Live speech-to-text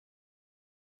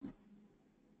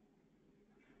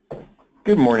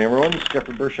Good morning, everyone. This is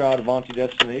Jeffrey Bershaw at Avanti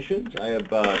Destinations. I have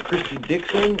Christy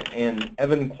Dixon and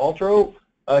Evan Qualtro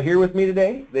here with me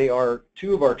today. They are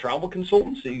two of our travel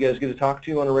consultants that you guys get to talk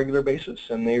to on a regular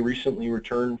basis, and they recently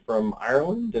returned from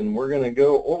Ireland, and we're going to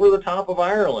go over the top of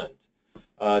Ireland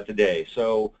today.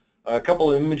 So a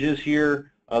couple of images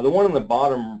here. The one in the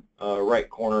bottom right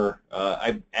corner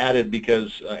I added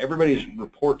because everybody's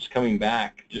reports coming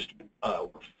back just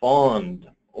fawned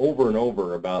over and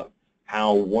over about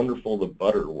how wonderful the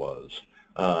butter was,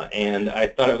 and I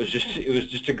thought it was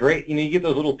just a great, you get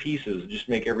those little pieces that just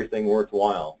make everything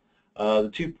worthwhile. The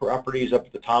two properties up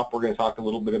at the top we're going to talk a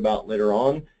little bit about later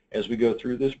on as we go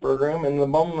through this program, and the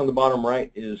one on the bottom right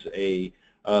is a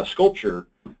sculpture.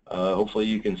 Hopefully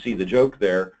you can see the joke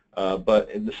there, but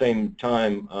at the same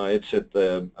time it's at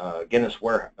the Guinness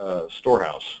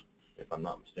storehouse, if I'm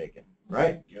not mistaken,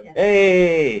 right? Yep.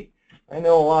 Hey! I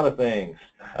know a lot of things.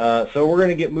 So we're going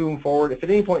to get moving forward. If at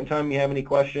any point in time you have any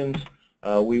questions,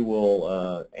 we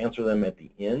will answer them at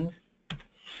the end.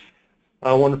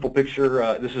 A wonderful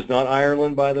picture. This is not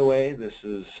Ireland, by the way. This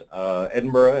is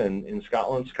Edinburgh in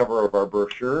Scotland. It's cover of our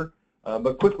brochure.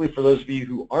 But quickly, for those of you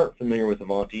who aren't familiar with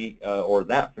Avanti, or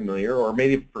that familiar, or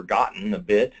maybe forgotten a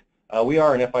bit, we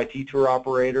are an FIT tour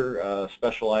operator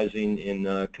specializing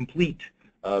in complete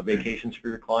vacations for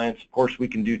your clients. Of course, we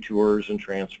can do tours and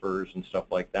transfers and stuff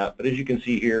like that. But as you can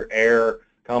see here, air,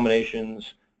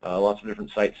 accommodations, lots of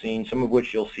different sightseeing, some of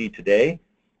which you'll see today.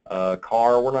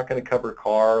 Car, we're not going to cover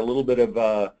car. A little bit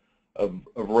of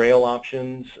rail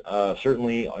options,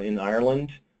 certainly in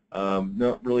Ireland.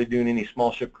 Not really doing any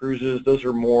small ship cruises. Those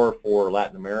are more for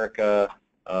Latin America.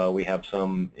 We have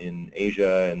some in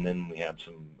Asia, and then we have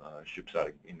some ships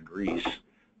out in Greece.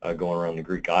 Going around the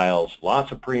Greek Isles.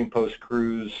 Lots of pre and post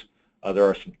cruise. There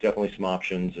are definitely some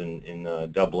options in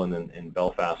Dublin and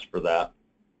Belfast for that.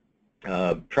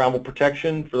 Travel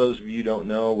protection, for those of you who don't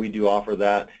know, we do offer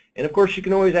that. And of course, you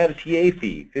can always add a TA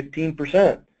fee,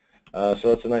 15%. So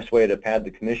that's a nice way to pad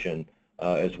the commission,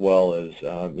 as well as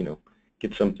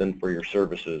get something for your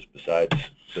services besides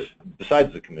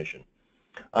the commission.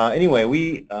 Anyway,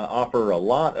 we offer a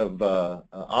lot of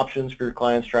options for your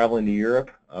clients traveling to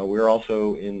Europe. We're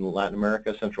also in Latin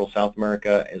America, Central South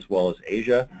America, as well as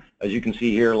Asia. As you can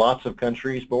see here, lots of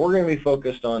countries, but we're going to be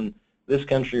focused on this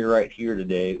country right here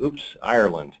today. Oops,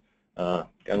 Ireland. Let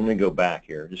me go back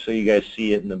here, just so you guys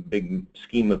see it in the big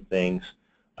scheme of things.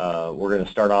 We're going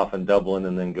to start off in Dublin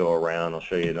and then go around. I'll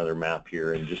show you another map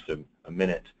here in just a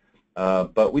minute.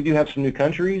 But we do have some new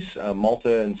countries,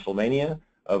 Malta and Slovenia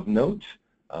of note.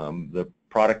 The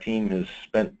product team has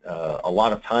spent a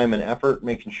lot of time and effort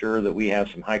making sure that we have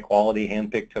some high-quality,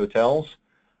 hand-picked hotels,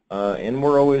 and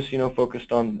we're always,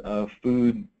 focused on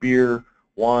food, beer,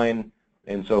 wine,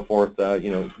 and so forth.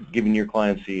 Giving your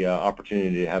clients the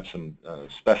opportunity to have some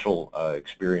special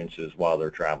experiences while they're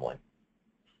traveling.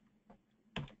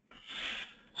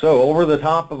 So, over the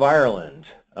top of Ireland.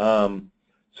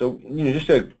 Just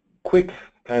a quick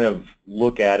kind of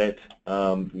look at it.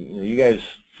 You guys.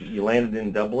 You landed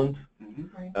in Dublin.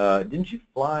 Mm-hmm. Didn't you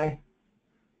fly?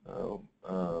 Where'd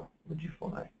you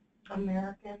fly?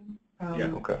 American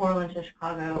from Portland to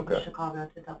Chicago, Chicago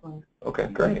to Dublin. Okay,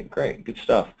 great, good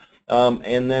stuff.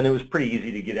 And then it was pretty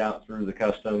easy to get out through the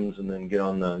customs and then get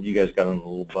on you guys got on the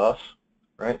little bus,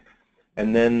 right?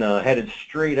 And then headed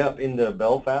straight up into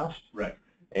Belfast. Right.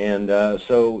 And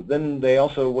so then they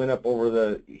also went up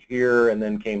over here and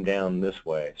then came down this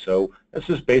way. So this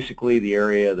is basically the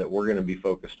area that we're going to be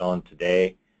focused on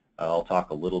today. I'll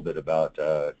talk a little bit about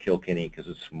Kilkenny because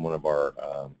it's one of our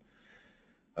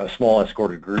small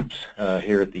escorted groups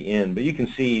here at the end. But you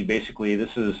can see basically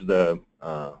this is the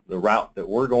route that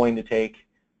we're going to take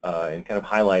and kind of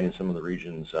highlighting some of the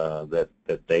regions that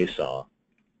they saw.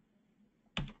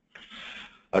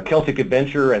 A Celtic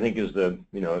Adventure, I think, is a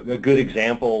good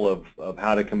example of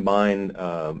how to combine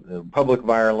the Republic of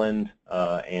Ireland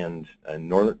and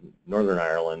Northern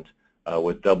Ireland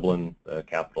with Dublin, the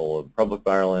capital of the Republic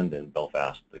of Ireland, and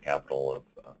Belfast, the capital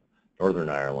of Northern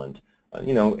Ireland.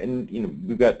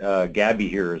 We've got Gabby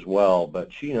here as well,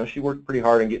 but she worked pretty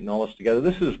hard on getting all this together.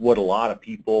 This is what a lot of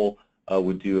people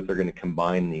would do if they're going to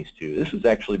combine these two. This would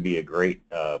actually be a great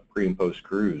pre and post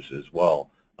cruise as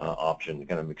well. Option to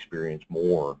kind of experience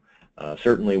more.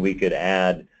 Certainly we could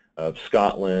add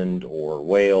Scotland or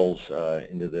Wales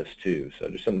into this too, so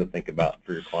just something to think about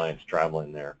for your clients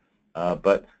traveling there.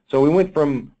 So we went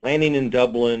from landing in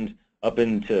Dublin up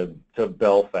into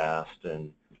Belfast,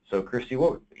 and so Christy,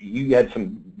 you had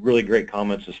some really great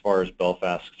comments as far as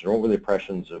Belfast. What were the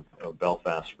impressions of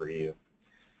Belfast for you?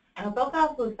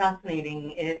 Belfast was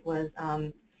fascinating. It was,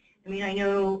 I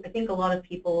think a lot of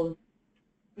people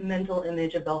mental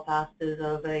image of Belfast is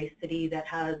of a city that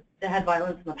had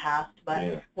violence in the past,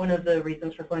 but one of the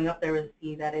reasons for going up there was to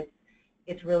see that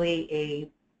it's really a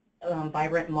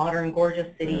vibrant, modern, gorgeous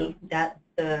city that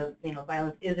the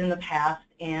violence is in the past,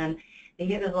 and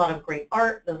there's a lot of great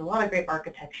art, there's a lot of great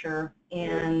architecture,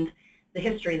 and the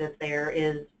history that's there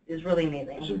is really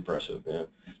amazing. It's impressive, yeah.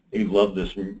 You love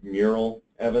this mural,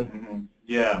 Evan? Mm-hmm.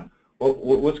 Yeah.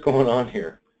 What's going on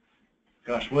here?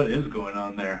 Gosh, what is going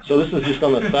on there? So this is just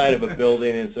on the side of a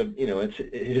building. It's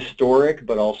it's historic,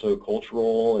 but also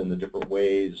cultural in the different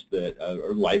ways that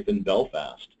are life in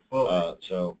Belfast. Well,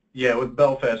 yeah, with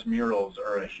Belfast, murals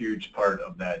are a huge part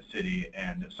of that city,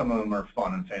 and some of them are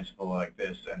fun and fanciful like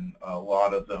this, and a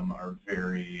lot of them are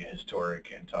very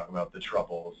historic and talk about the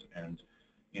Troubles and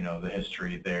the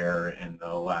history there in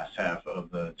the last half of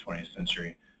the 20th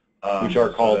century. Which are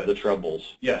called the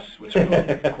Troubles. Yes, which are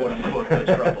called, quote unquote,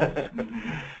 the Troubles.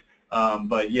 Mm-hmm.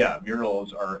 But yeah,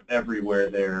 murals are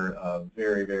everywhere there,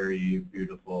 very, very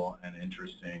beautiful and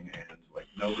interesting, and like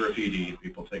no graffiti,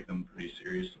 people take them pretty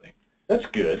seriously. That's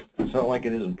good. It's not like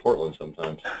it is in Portland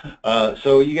sometimes.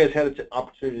 So you guys had an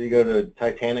opportunity to go to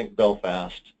Titanic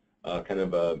Belfast, kind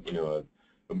of a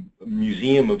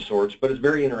museum of sorts, but it's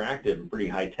very interactive and pretty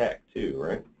high tech too,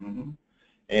 right? Mm-hmm.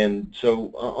 And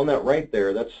so on that right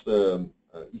there, that's you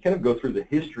kind of go through the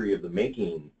history of the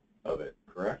making of it,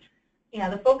 correct? Yeah,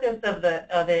 the focus of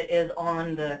it is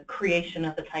on the creation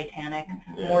of the Titanic,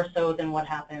 more so than what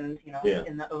happened,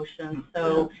 in the ocean.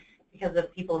 So because the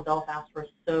people of Belfast were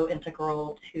so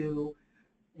integral to,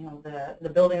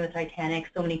 the building of the Titanic,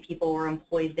 so many people were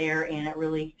employed there, and it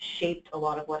really shaped a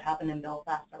lot of what happened in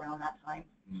Belfast around that time.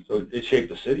 So it shaped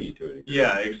the city to it.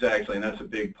 Yeah, exactly, and that's a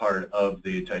big part of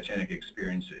the Titanic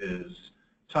experience, is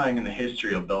tying in the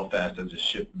history of Belfast as a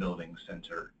shipbuilding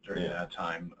center during that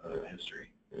time of history.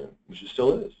 Yeah, which it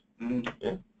still is. Mm-hmm.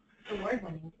 Yeah.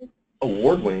 Award-winning, too.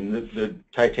 Award-winning. The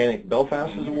Titanic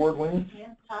Belfast is award-winning?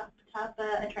 Yeah, top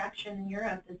attraction in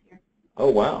Europe this year. Oh,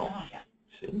 wow. Oh, yeah.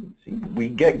 See, we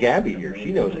get Gabby here.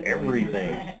 She knows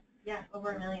everything. Yeah,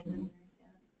 over 1 million.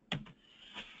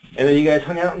 And then you guys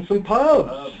hung out in some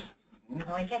pubs.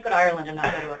 Well, I can't go to Ireland and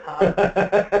not go to a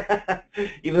pub.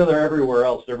 Even though they're everywhere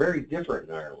else, they're very different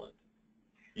in Ireland.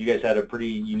 You guys had a pretty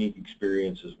unique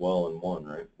experience as well in one,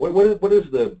 right? Why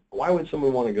would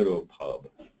someone want to go to a pub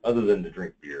other than to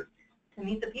drink beer? To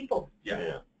meet the people.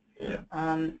 Yeah.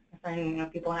 I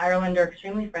find people in Ireland are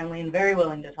extremely friendly and very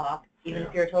willing to talk, even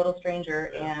if you're a total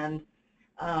stranger, and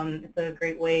it's a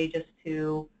great way just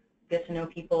to get to know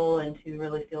people and to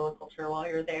really feel the culture while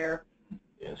you're there.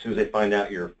 Yeah, as soon as they find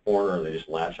out you're a foreigner, they just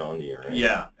latch on to you, right?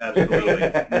 Yeah, absolutely.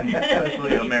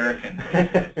 Especially Americans.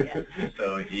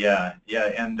 So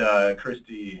and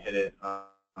Christy hit it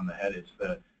on the head. It's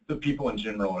the people in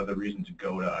general are the reason to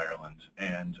go to Ireland.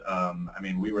 And I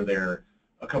mean, we were there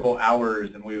a couple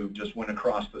hours, and we just went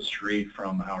across the street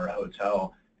from our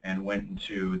hotel and went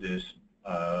into this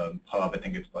pub. I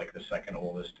think it's like the second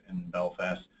oldest in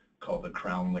Belfast, called the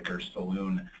Crown Liquor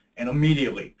Saloon. And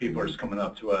immediately, people are just coming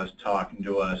up to us, talking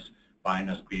to us, buying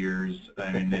us beers.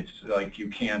 I mean, it's like you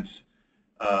can't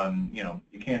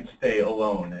stay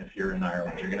alone if you're in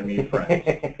Ireland. You're going to meet friends.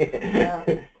 Yeah.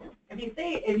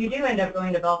 If you do end up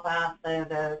going to Belfast,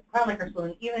 the Crown Liquor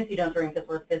Saloon, even if you don't drink, it's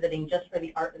worth visiting just for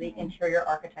the art, the interior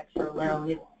architecture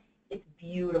alone. It's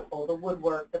beautiful. The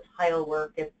woodwork, the tile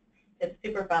work, it's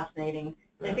super fascinating.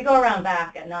 And if you go around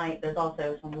back at night, there's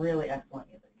also some really excellent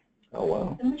music. Oh,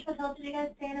 wow. And which hotel did you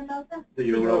guys stay in Belfast? The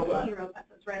Europa. Europa,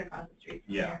 so it's right across the street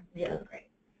from Yeah. there. Yeah, great.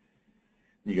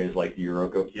 You guys like the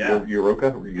Europa? Yeah. Europa?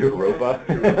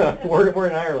 We're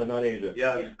in Ireland, not Asia.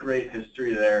 Yeah, there's great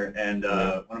history there, and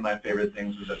one of my favorite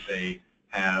things is that they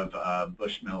have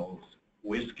Bushmills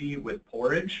whiskey with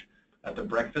porridge at the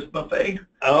breakfast buffet.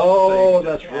 Oh, so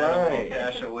that's add a little right.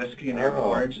 dash of whiskey and your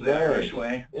porridge the Irish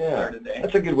way. Yeah, Start a day.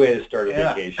 that's a good way to start a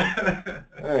vacation.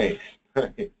 All right.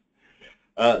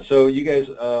 So you guys,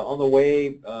 on the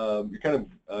way, you're kind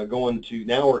of going to,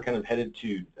 now we're kind of headed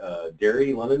to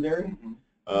Derry, Londonderry. Mm-hmm.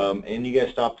 And you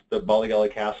guys stopped at the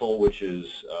Ballygally Castle, which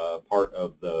is part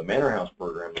of the Manor House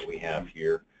program that we have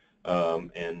here.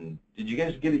 And did you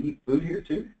guys get to eat food here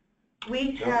too?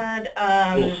 We had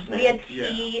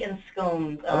tea and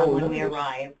scones when we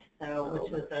arrived,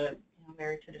 which was a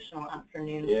very traditional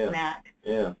afternoon snack.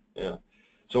 Yeah.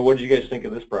 So what did you guys think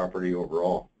of this property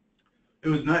overall? It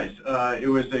was nice. It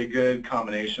was a good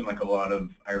combination, like a lot of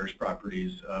Irish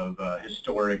properties, of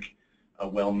historic,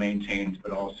 well-maintained,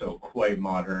 but also quite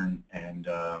modern, and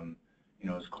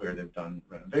it's clear they've done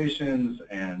renovations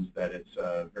and that it's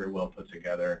very well put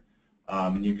together.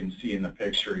 You can see in the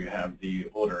picture you have the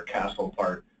older castle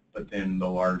part, but then the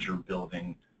larger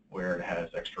building where it has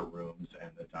extra rooms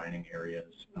and the dining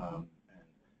areas. And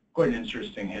quite an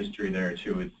interesting history there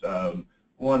too. It's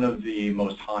one of the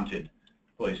most haunted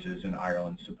places in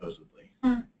Ireland, supposedly.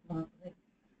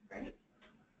 Great.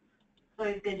 So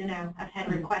it's good to know. I've had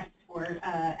requests for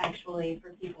actually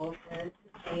for people to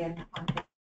stay in haunted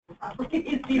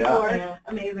properties before,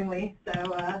 amazingly. So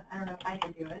I don't know if I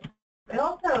can do it. I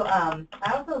also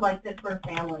liked it for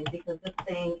families because it's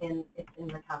in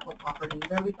the castle property.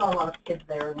 There we saw a lot of kids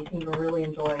there, and they seemed to really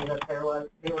enjoy that they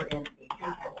were in a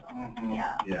castle.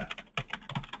 Yeah.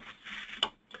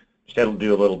 Just had to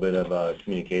do a little bit of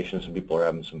communication. Some people are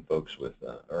having some folks with,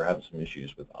 or having some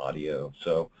issues with audio.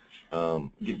 So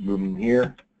get moving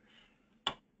here.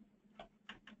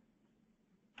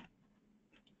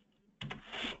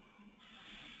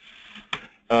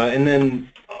 And then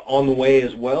on the way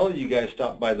as well, you guys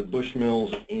stopped by the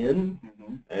Bushmills Inn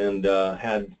and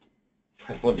had,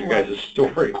 I love your guys'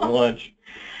 story, lunch.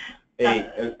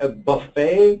 A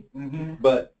buffet,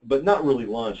 but not really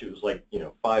lunch. It was like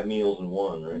 5 meals in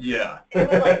one, right? Yeah.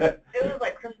 It was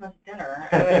like Christmas dinner.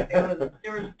 There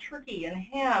was turkey and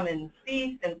ham and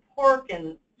beef and pork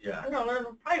and I don't know, there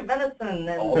was probably venison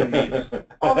and all the meat.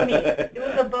 All the meat. It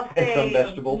was a buffet. And some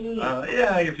vegetables. Of meat.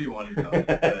 Yeah, if you wanted to.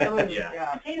 It was,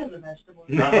 potatoes and vegetables.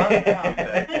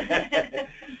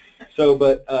 So,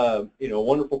 but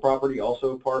wonderful property,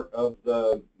 also part of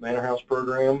the Manor House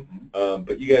program.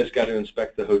 But you guys got to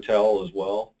inspect the hotel as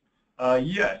well.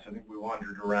 Yes, I think we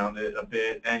wandered around it a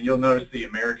bit, and you'll notice the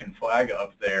American flag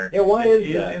up there. Yeah, why is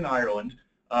that? It is in Ireland.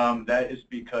 That is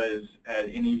because at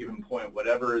any given point,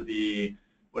 whatever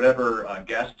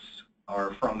guests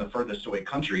are from the furthest away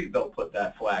country, they'll put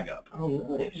that flag up.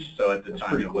 Oh, nice. So at the That's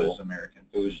time it was cool. American.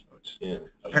 It was,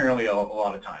 apparently a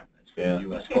lot of time. It's been the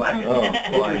U.S. flag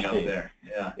flying up there.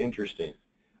 Yeah. Interesting.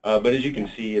 But as you can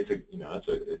see, it's a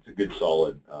good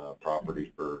solid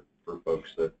property for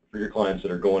folks for your clients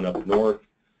that are going up north.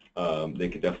 They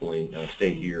could definitely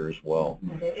stay here as well.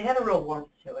 It had a real warmth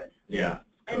to it. Yeah.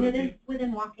 And it is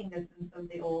within walking distance of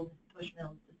the old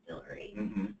Bushmills distillery.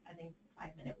 I think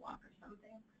 5-minute walk or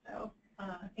something. So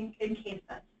in case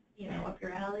that's up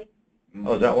your alley.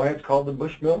 Oh, is that why it's called the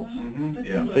Bushmills?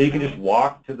 Yeah. So you can just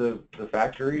walk to the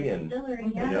factory and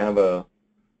have a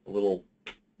little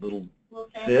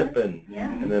sip and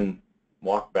then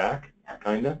walk back,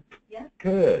 kind of? Yeah.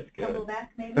 Good. Double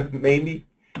back, maybe? Maybe.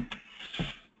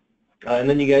 And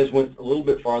then you guys went a little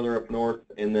bit farther up north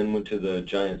and then went to the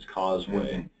Giant's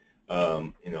Causeway.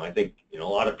 I think a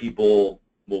lot of people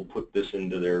will put this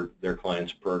into their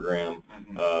clients' program.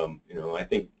 I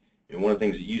think one of the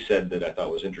things that you said that I thought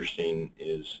was interesting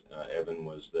is, Evan,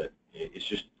 was that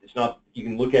it's not, you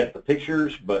can look at the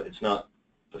pictures, but it's not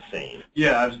the same.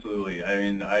 Yeah, absolutely. I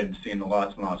mean, I'd seen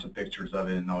lots and lots of pictures of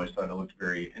it and always thought it looked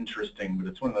very interesting, but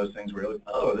it's one of those things where you're like,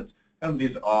 oh, that's kind of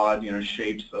these odd,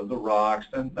 shapes of the rocks,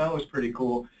 and that was pretty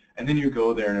cool. And then you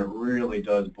go there and it really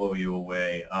does blow you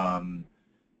away.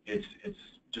 It's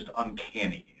just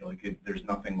uncanny. There's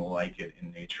nothing like it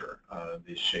in nature.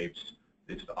 These shapes,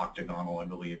 it's the octagonal, I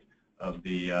believe, of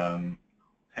the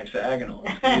hexagonal,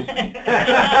 excuse me.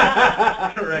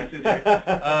 Corrected here.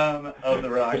 Of the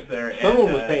rocks there.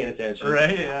 Someone was paying attention.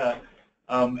 Right, yeah.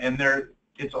 And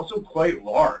it's also quite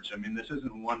large. I mean, this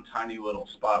isn't one tiny little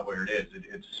spot where it is.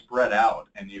 It's spread out,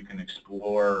 and you can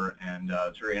explore, and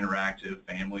it's very interactive.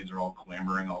 Families are all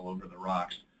clambering all over the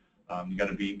rocks. You got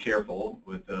to be careful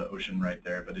with the ocean right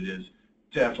there, but it is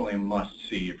definitely a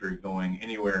must-see if you're going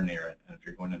anywhere near it. And if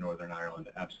you're going to Northern Ireland,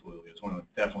 absolutely. It's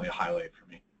definitely a highlight for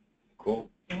me. Cool.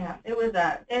 Yeah, it was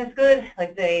and it's good.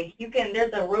 Like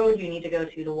there's a road you need to go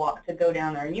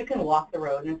down there, and you can walk the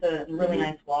road, and it's a really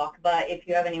nice walk. But if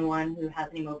you have anyone who has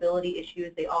any mobility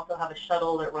issues, they also have a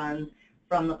shuttle that runs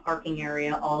from the parking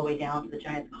area all the way down to the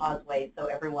Giant's Causeway, so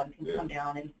everyone can come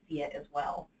down and see it as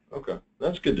well. Okay,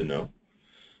 that's good to know.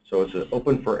 So it's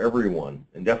open for everyone,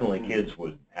 and definitely kids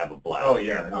would have a blast. Oh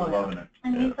yeah, they're loving it.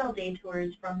 And we sell day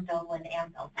tours from Dublin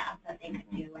and Belfast that they could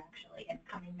do actually, and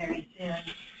coming very soon.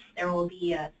 There will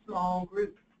be a small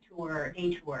group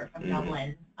day tour from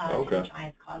Dublin to the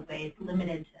Giant's Causeway. It's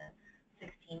limited to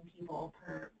 16 people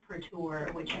per tour,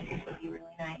 which I think would be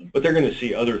really nice. But they're going to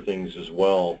see other things as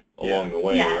well along the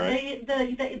way, right?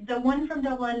 Yeah, the one from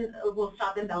Dublin will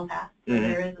stop in Belfast. So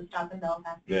there is a stop in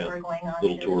Belfast before going on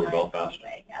little to tour the of Giant's Belfast.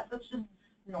 Causeway. Yeah, so it's just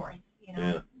north,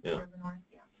 Yeah. towards the north,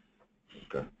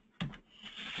 Okay.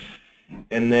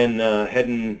 And then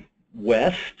heading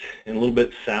west and a little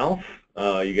bit south,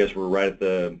 you guys were right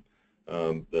at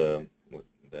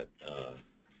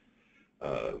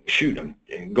I'm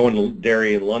going to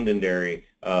Derry and Londonderry.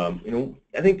 You know,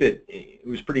 I think that it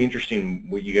was pretty interesting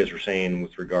what you guys were saying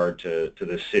with regard to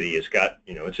this city. It's got,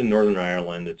 you know, it's in Northern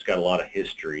Ireland. It's got a lot of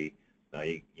history.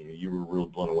 You were really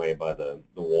blown away by the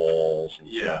walls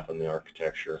and stuff and the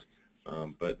architecture.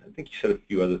 But I think you said a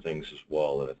few other things as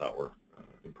well that I thought were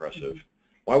impressive.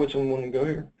 Why would someone want to go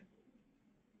here?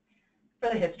 For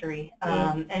the history,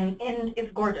 and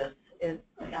it's gorgeous. It's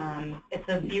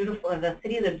a beautiful. The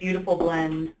city is a beautiful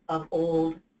blend of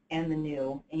old and the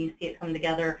new, and you see it come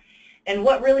together. And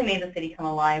what really made the city come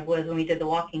alive was when we did the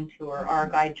walking tour. Our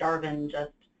guide Jarvin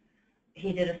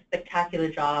he did a spectacular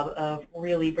job of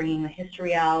really bringing the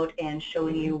history out and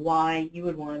showing you why you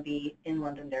would want to be in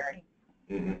Londonderry.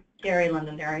 Derry,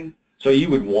 Londonderry. So you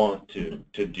would want to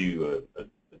do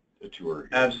a tour here.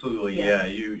 Absolutely, yeah.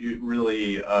 You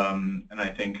really, and I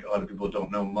think a lot of people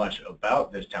don't know much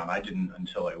about this town. I didn't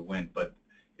until I went, but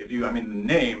if you, I mean, the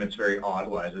name, it's very odd.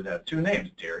 Why does it have two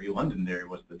names? Derry, Londonderry,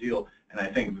 what's the deal? And I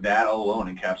think that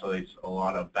alone encapsulates a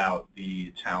lot about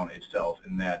the town itself,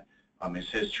 in that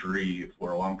its history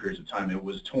for long periods of time. It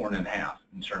was torn in half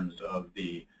in terms of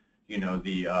the, you know,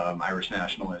 the Irish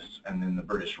nationalists and then the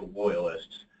British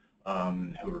royalists,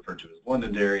 who referred to it as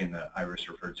Londonderry, and the Irish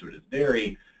referred to it as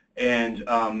Derry. And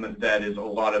that is a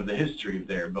lot of the history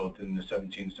there, both in the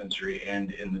 17th century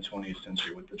and in the 20th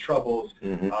century with the Troubles.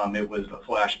 It was a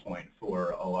flashpoint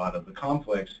for a lot of the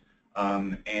conflicts.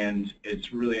 And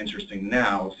it's really interesting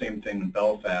now, same thing in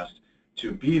Belfast,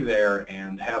 to be there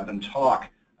and have them talk.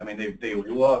 I mean, they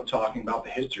love talking about the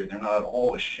history. They're not at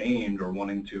all ashamed or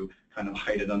wanting to kind of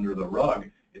hide it under the rug.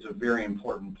 It's a very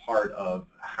important part of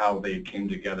how they came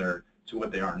together to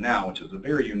what they are now, which is a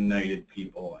very united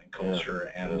people and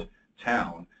culture and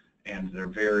town. And they're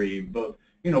very, both,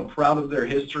 you know, proud of their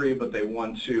history, but they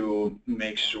want to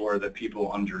make sure that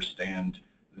people understand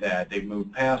that they've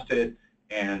moved past it,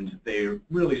 and they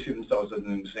really see themselves as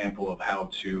an example of how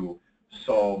to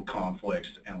solve conflicts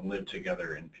and live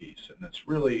together in peace. And that's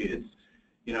really, it's,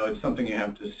 you know, it's something you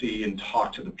have to see and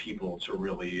talk to the people to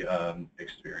really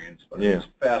experience. But it's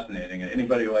fascinating. And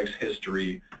anybody who likes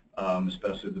history,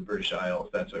 especially the British Isles,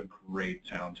 that's a great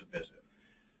town to visit.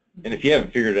 And if you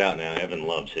haven't figured it out now, Evan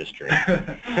loves history.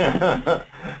 And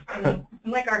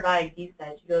like our guide, he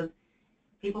said, he goes,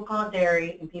 people call it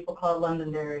Derry and people call it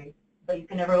Londonderry, but you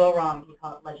can never go wrong if you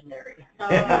call it legendary.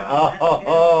 That's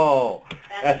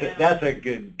a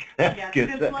good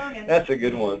slogan. That's a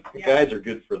good one. The guides are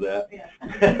good for that.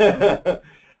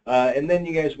 And then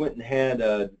you guys went and had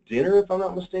dinner, if I'm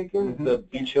not mistaken, the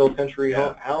Beach Hill Country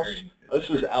House. This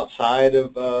was outside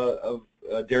of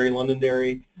Derry,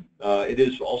 Londonderry. It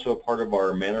is also a part of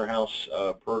our Manor House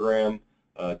program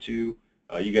too.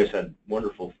 You guys had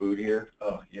wonderful food here.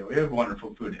 Oh yeah, we have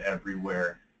wonderful food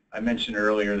everywhere. I mentioned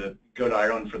earlier that go to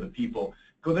Ireland for the people.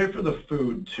 Go there for the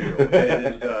food too. It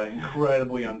is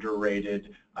incredibly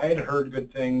underrated. I had heard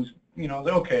good things. You know,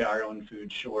 okay, Ireland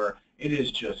food, sure. It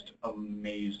is just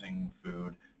amazing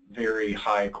food, very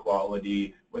high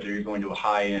quality. Whether you're going to a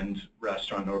high-end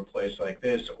restaurant or a place like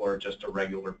this, or just a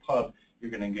regular pub,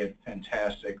 you're going to get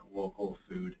fantastic local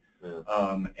food.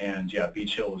 And yeah,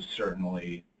 Beach Hill is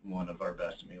certainly one of our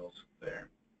best meals there.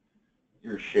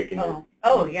 You're shaking your...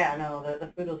 Oh yeah, no,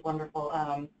 the food was wonderful.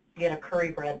 We had a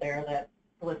curry bread there that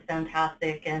was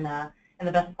fantastic, and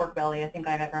the best pork belly I think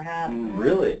I've ever had.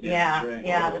 Really?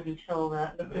 Yeah, the Beach Hill,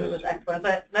 the food was excellent.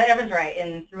 But Evan's right,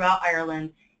 and throughout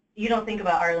Ireland, you don't think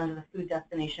about Ireland as a food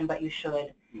destination, but you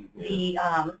should.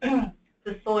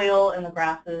 The soil and the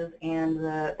grasses and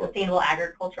the sustainable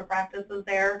agriculture practices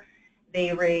there,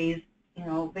 they raise, you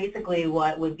know, basically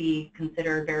what would be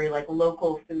considered very like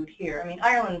local food here. I mean,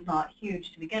 Ireland's not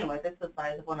huge to begin with. It's the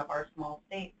size of one of our small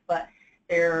states, but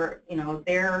their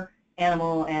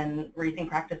animal and raising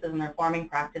practices and their farming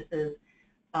practices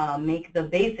make the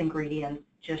base ingredients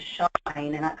just shine,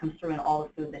 and that comes through in all the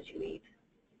food that you eat.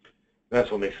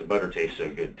 That's what makes the butter taste so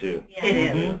good too. Yeah.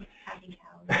 It is. Happy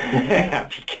cows.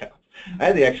 Happy cows.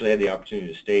 I actually had the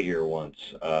opportunity to stay here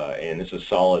once, and it's a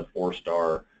solid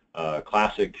 4-star,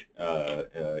 classic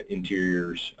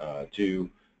interiors too,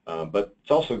 but it's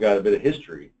also got a bit of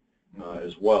history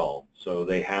as well. So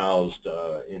they housed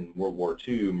in World War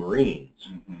II Marines,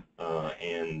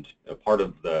 and a part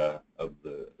of the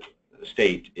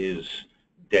state is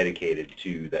dedicated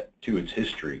to its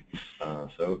history.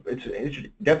 So it's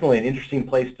definitely an interesting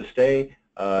place to stay,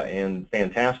 and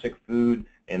fantastic food,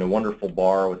 and a wonderful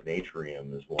bar with an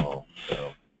atrium as well.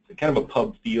 So it's kind of a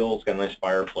pub feel. It's got a nice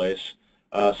fireplace.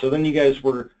 So then you guys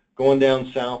were going down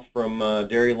south from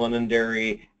Derry,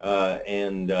 Londonderry,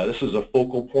 and this is a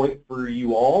focal point for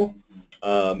you all.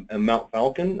 And Mount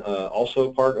Falcon,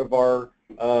 also part of our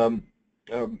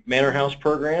Manor House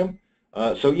program.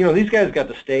 So these guys got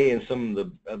to stay in some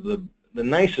of the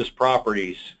nicest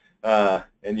properties,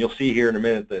 and you'll see here in a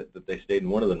minute that they stayed in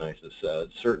one of the nicest,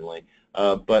 certainly.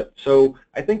 But so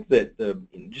I think that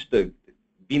just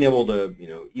being able to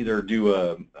either do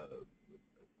a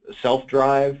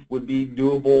self-drive would be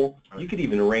doable. You could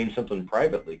even arrange something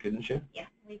privately, couldn't you? Yeah,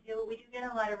 we do. We do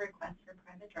get a lot of requests for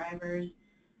private drivers,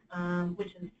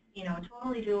 which is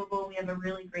totally doable. We have a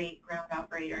really great ground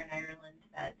operator in Ireland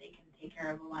that they can take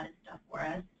care of a lot of stuff for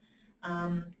us.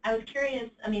 I was curious.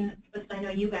 I mean, I know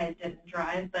you guys didn't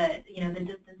drive, but the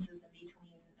distances in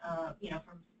between,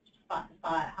 from spot to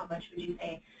spot, how much would you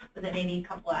say? Was it maybe a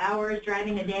couple of hours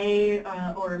driving a day,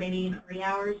 or maybe 3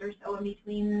 hours or so in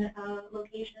between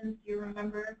locations? Do you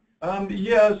remember?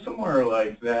 Yeah, somewhere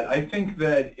like that. I think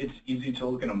that it's easy to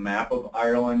look at a map of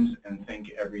Ireland and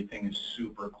think everything is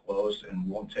super close and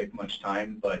won't take much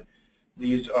time, but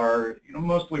these are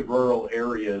mostly rural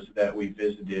areas that we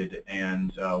visited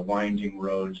and winding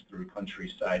roads through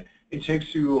countryside. It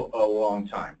takes you a long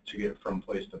time to get from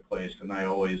place to place, and I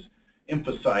always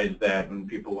emphasize that when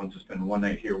people want to spend one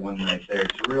night here, one night there,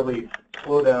 to really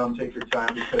slow down, take your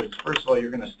time, because first of all,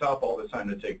 you're going to stop all the time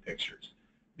to take pictures,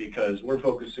 because we're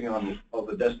focusing on all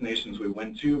the destinations we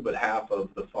went to, but half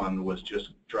of the fun was just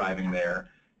driving there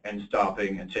and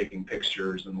stopping and taking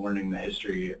pictures and learning the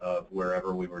history of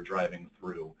wherever we were driving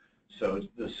through. So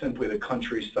simply the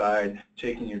countryside,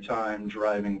 taking your time,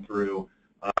 driving through,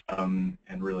 and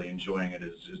really enjoying it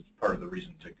is part of the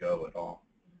reason to go at all.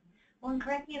 Well, and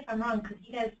correct me if I'm wrong, because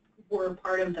you guys were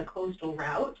part of the coastal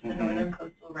route, the northern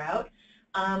coastal route.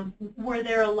 Were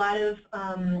there a lot of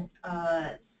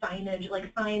signage,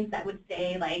 like signs that would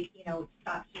say, like,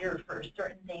 stop here for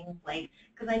certain things? Like,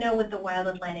 because I know with the Wild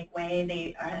Atlantic Way,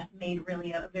 they made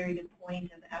really a very good point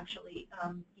of actually,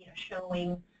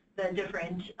 showing the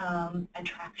different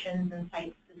attractions and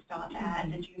sites to stop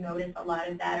at. Did you notice a lot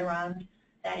of that around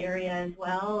that area as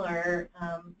well, or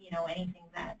anything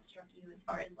that struck you as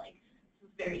far as like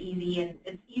very easy and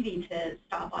it's easy to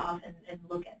stop off and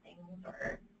look at things?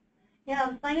 Or yeah,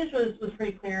 the signage was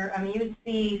pretty clear. I mean, you would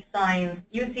see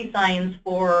signs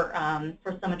for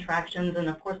some attractions, and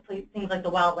of course things like the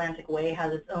Wild Atlantic Way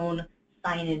has its own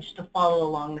signage to follow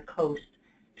along the coast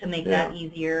to make that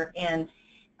easier. And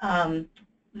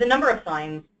the number of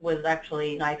signs was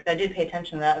actually nice. I did pay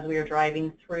attention to that as we were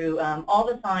driving through. All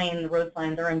the road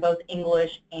signs are in both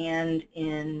English and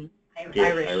in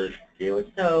Irish. Gaelic.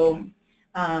 So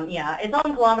yeah, it's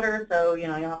on kilometers, so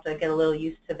you'll have to get a little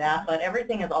used to that. But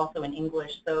everything is also in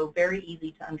English, so very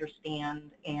easy to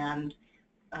understand and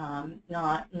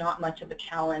not much of a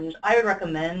challenge. I would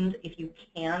recommend, if you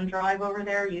can drive over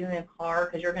there using a car,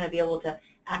 because you're going to be able to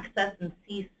access and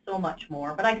see so much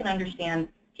more. But I can understand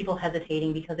people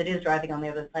hesitating because it is driving on the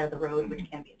other side of the road, which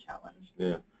can be a challenge.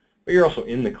 Yeah, but you're also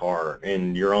in the car,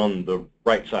 and you're on the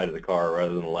right side of the car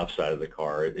rather than the left side of the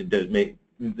car. It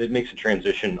makes the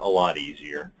transition a lot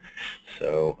easier.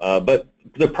 So, but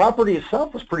the property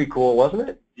itself was pretty cool, wasn't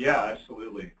it? Yeah,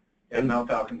 absolutely. And Mount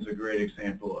Falcon's a great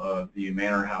example of the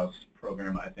Manor House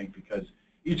program, I think, because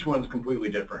each one's completely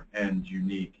different and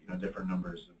unique. Different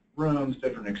numbers of rooms,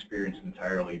 different experience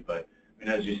entirely. But I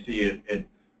mean, as you see, it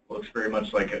looks very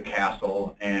much like a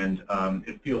castle, and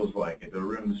it feels like it. The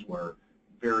rooms were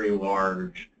very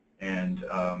large and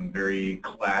very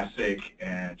classic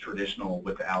and traditional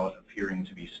without appearing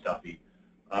to be stuffy.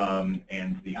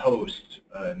 And the host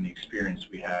and the experience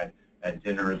we had at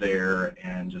dinner there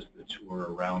and just the tour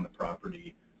around the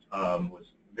property was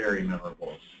very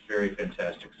memorable. Very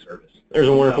fantastic service. There's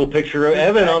a wonderful picture of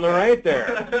Evan on the right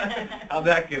there. How'd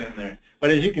that get in there? But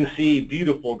as you can see,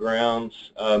 beautiful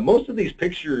grounds. Most of these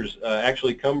pictures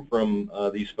actually come from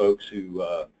these folks who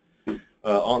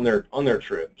on their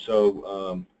trip.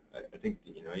 So I think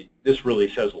this really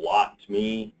says a lot to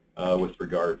me with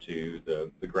regard to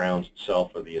the grounds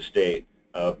itself of the estate.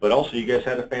 But also, you guys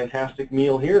had a fantastic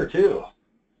meal here too.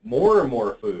 More and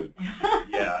more food.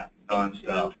 Yeah,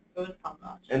 nonstop. It was top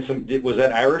notch. And was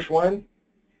that Irish wine?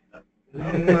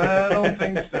 I don't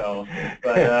think so,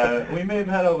 but we may have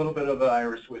had a little bit of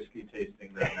Irish whiskey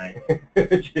tasting that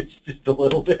night. just a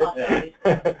little bit.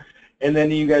 Yeah. And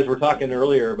then you guys were talking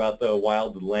earlier about the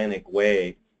Wild Atlantic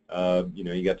Way.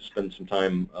 You got to spend some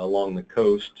time along the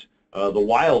coast, the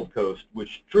wild coast,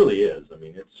 which truly is. I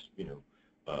mean, it's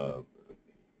I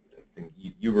think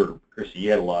you were, Chrissy,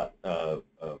 you had a lot of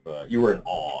you were in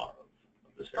awe of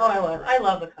this area. Oh, I was. I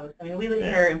love the coast. I mean, we live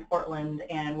here in Portland,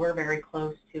 and we're very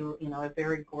close to a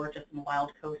very gorgeous and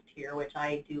wild coast here, which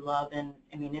I do love. And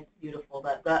I mean, it's beautiful.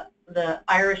 But the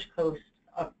Irish coast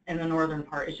in the northern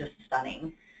part is just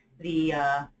stunning.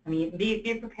 I mean,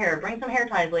 be prepared. Bring some hair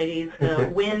ties, ladies.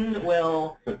 The wind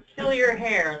will fill your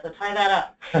hair, so tie that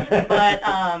up. But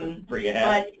bring a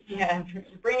hat. But yeah,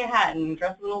 bring a hat and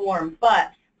dress a little warm.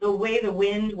 But the way the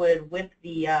wind would whip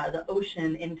the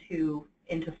ocean into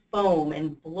foam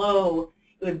and blow,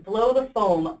 it would blow the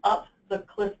foam up the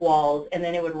cliff walls, and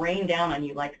then it would rain down on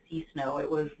you like sea snow.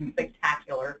 It was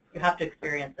spectacular. You have to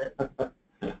experience it.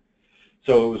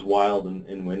 So it was wild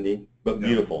and windy, but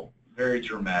beautiful. Very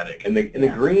dramatic. And the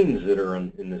greens that are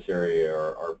in this area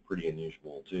are pretty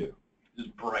unusual too.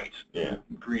 Just bright. Yeah.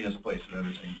 Greenest place I've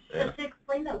ever seen. Yeah. To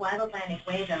explain the Wild Atlantic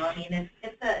Way, though, I mean,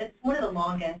 it's one of the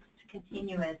longest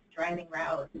continuous driving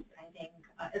routes, I think,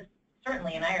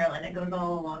 certainly in Ireland. It goes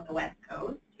all along the west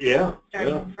coast. Yeah.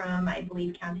 Starting from, I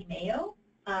believe, County Mayo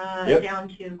down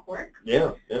to Cork.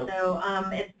 Yeah. So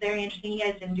it's very interesting. You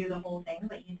guys didn't do the whole thing,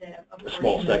 but you did a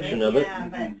small section of it. Yeah,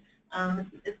 but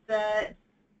it's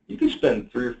you can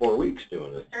spend 3 or 4 weeks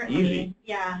doing it. certainly, Easy.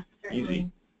 Yeah, certainly.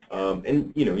 Easy.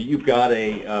 And you know, you've got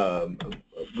we've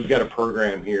got a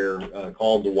program here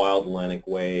called the Wild Atlantic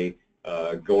Way,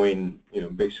 going, you know,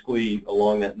 basically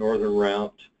along that northern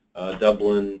route,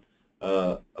 Dublin,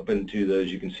 up into the, as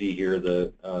you can see here,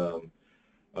 the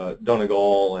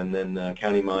Donegal, and then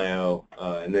County Mayo,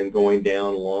 and then going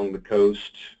down along the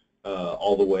coast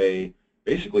all the way,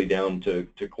 basically down to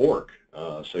Cork.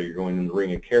 So you're going in the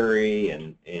Ring of Kerry,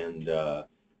 and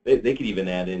they could even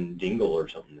add in Dingle or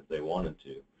something if they wanted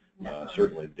to.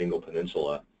 Certainly the Dingle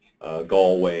Peninsula,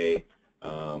 Galway,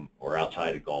 or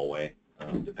outside of Galway,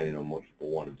 depending on what people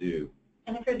want to do.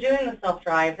 And if you're doing the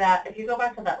self-drive, if you go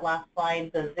back to that last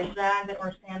slide, the zigzag that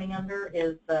we're standing under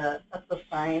that's the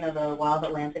sign of the Wild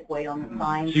Atlantic Way on the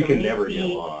sign. So you can never get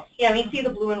lost. Yeah, when you see the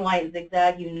blue and white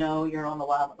zigzag, you know you're on the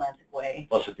Wild Atlantic Way.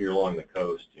 Plus, if you're along the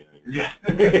coast, you know. Yeah.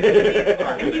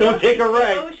 Don't take a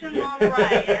right. The ocean on the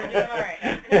right. You're doing all right.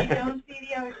 If you don't see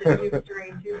the ocean, you've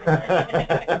strayed too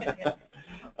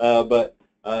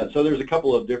far. So there's a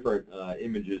couple of different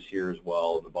images here as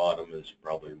well. At the bottom is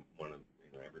probably one of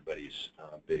everybody's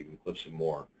big, and Cliffs and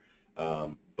more.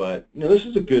 But you know, this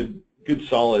is a good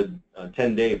solid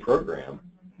 10-day program.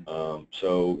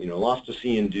 So you know, lots to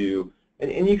see and do,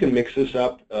 and you can mix this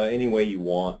up any way you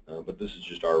want. But this is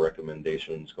just our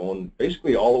recommendations, going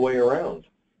basically all the way around,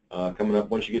 coming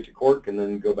up once you get to Cork, and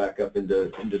then go back up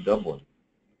into Dublin.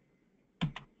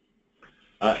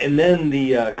 And then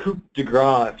the coup de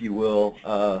grace, if you will,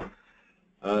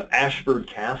 Ashford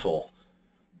Castle.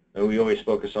 And we always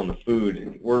focus on the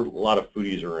food. We're a lot of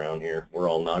foodies around here. We're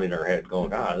all nodding our head going,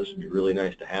 this would be really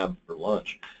nice to have for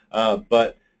lunch.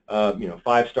 But you know,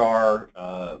 5-star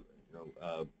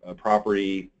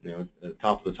property, you know,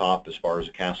 top of the top as far as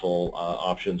the castle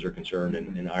options are concerned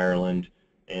in Ireland.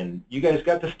 And you guys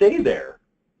got to stay there.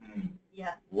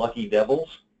 Yeah. Lucky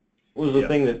devils. What was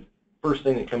the first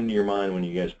thing that came to your mind when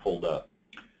you guys pulled up?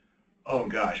 Oh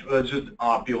gosh, well, it's just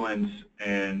opulent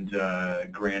and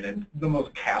grand, the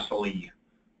most castle-y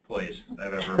place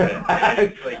I've ever been.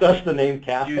 Like, that's the name,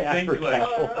 Castle.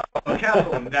 A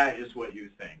castle, and that is what you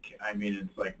think. I mean,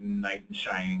 it's like knight in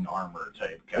shining armor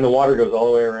type castle. And the water goes all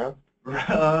the way around?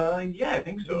 Yeah, I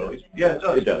think so. Yeah, it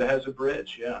does. It does. It has a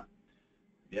bridge. Yeah.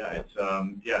 Yeah,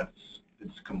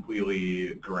 it's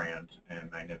completely grand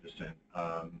and magnificent.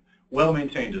 Well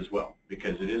maintained as well,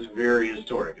 because it is very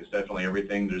historic. It's definitely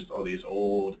everything. There's all these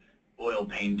old oil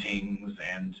paintings,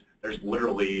 and there's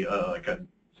literally like a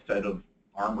set of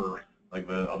armor, like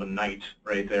of a knight,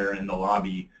 right there in the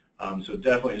lobby. So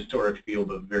definitely historic feel,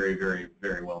 but very, very,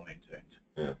 very well maintained.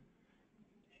 Yeah.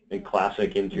 And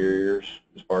classic interiors,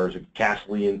 as far as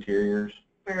castle-y interiors.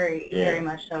 Very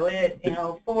much so. You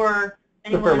know, for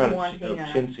There's a fair anyone amount wanting of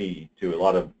chintzy to a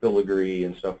lot of filigree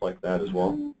and stuff like that as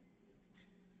well.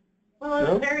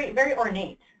 Well, it's very, very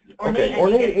ornate. Okay,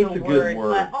 ornate is a good word.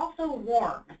 But also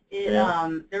warm.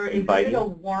 There is a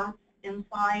warmth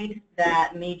inside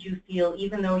that made you feel,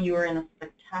 even though you were in a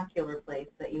spectacular place,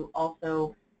 that you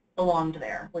also belonged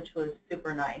there, which was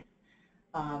super nice.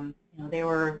 You know, they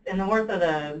were, and the warmth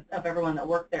of everyone that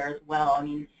worked there as well. I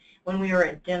mean, when we were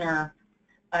at dinner,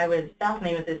 I was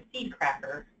fascinated with this seed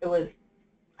cracker.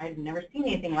 I'd never seen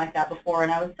anything like that before,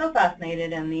 and I was so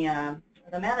fascinated. And the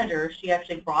manager, she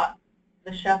actually brought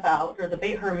the chef out, or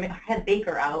her head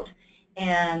baker out,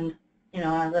 and you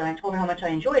know, then I told her how much I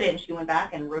enjoyed it, and she went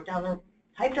back and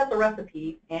typed up the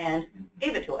recipe and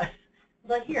gave it to us. I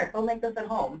was like, here, go make this at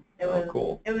home. It was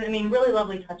cool. It was, I mean, really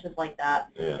lovely touches like that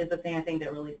is the thing I think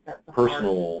that really sets apart.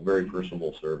 Very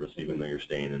personal service, even though you're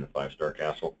staying in a 5-star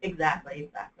castle. Exactly.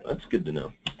 That's good to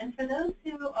know. And for those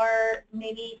who are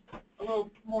maybe a little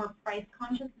more price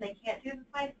conscious and they can't do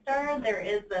the 5-star, there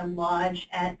is a lodge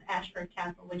at Ashford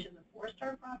Castle, which is a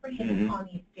four-star property, and it's on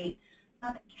the estate.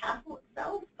 Not the castle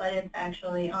itself, but it's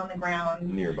actually on the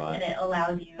ground nearby, and it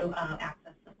allows you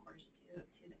access, of course, to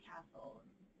the castle.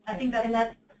 I think and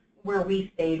that's where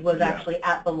we stayed, was actually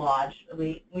at the lodge.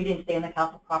 We didn't stay in the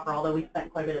castle proper, although we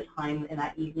spent quite a bit of time in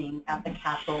that evening at the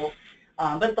castle.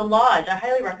 But the lodge, I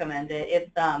highly recommend it.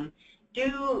 It's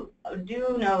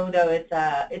do know though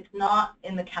it's not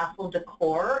in the castle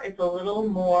decor. It's a little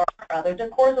more. The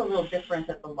decor is a little different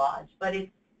at the lodge, but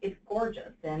it's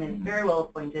gorgeous and it's very well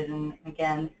appointed, and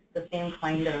again the same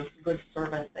kind of good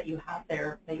service that you have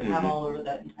there that you have all over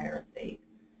the entire estate.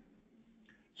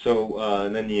 So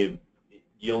and then you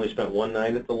only spent one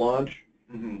night at the lodge?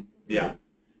 Yeah.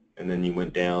 And then you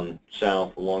went down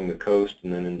south along the coast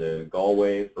and then into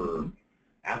Galway for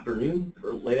afternoon,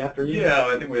 or late afternoon? Yeah,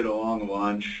 I think we had a long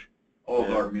lunch. All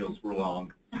of our meals were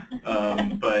long.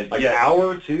 But like yeah. An hour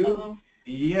or two?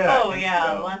 Yeah. Oh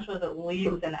yeah, so. lunch was at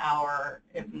least an hour,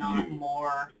 if not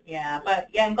more. Yeah, but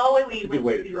yeah, in Galway we It's a good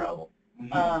way to travel.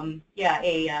 Yeah,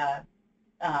 a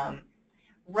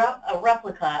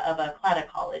replica of a Claddagh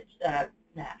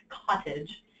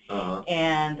cottage,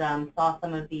 and saw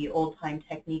some of the old time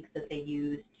techniques that they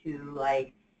used to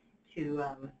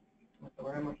what's the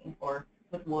word I'm looking for,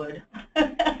 with wood.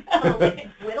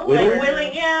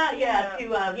 Whittling,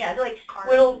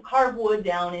 to carve wood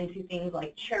down into things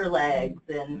like chair legs,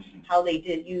 and how they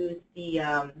did use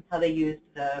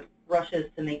the brushes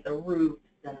to make the roofs,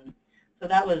 and so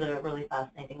that was a really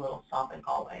fascinating little stop in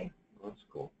Galway. Well, that's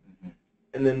cool.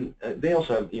 And then they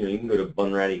also have, you can go to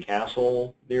Bunratty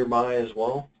Castle nearby as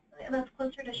well. And that's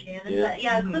closer to Shannon, but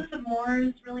yeah, Cliffs of Moher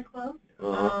is really close.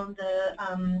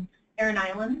 The Aran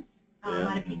Islands. A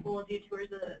lot of people will do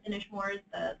tours of the Finnish Moors,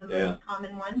 the most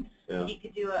common one. You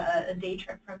could do a day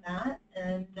trip from that,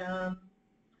 and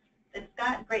it's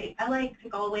got great. I like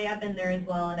Galway. I've been there as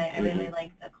well, and I really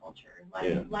like the culture.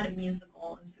 A lot of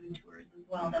musical and food tours as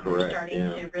well. That we're starting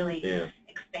to really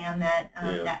expand that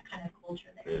that kind of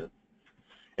culture there. Yeah.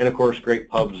 And of course, great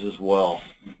pubs as well.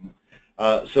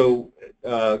 So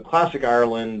classic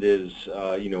Ireland is,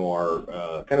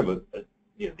 our kind of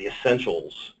the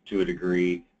essentials to a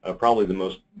degree. Probably the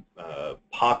most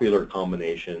popular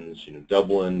combinations,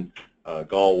 Dublin,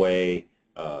 Galway,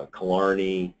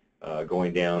 Killarney,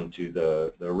 going down to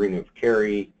the Ring of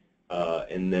Kerry,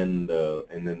 and then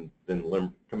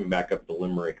coming back up to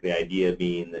Limerick. The idea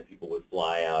being that people would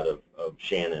fly out of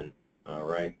Shannon,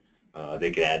 right?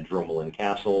 They could add Drommelin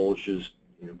Castle, which is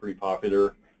pretty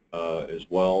popular as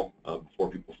well. Before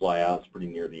people fly out, it's pretty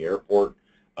near the airport,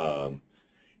 and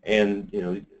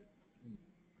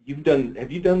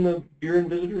Have you done the Buren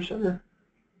Visitor Center?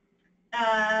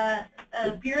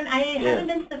 Buren, I haven't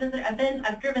been to the visitor.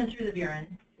 I've driven through the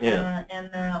Buren.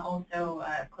 And also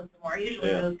Cliffs of Moher.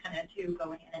 Usually those kind of two go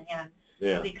hand in hand.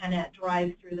 So they kind of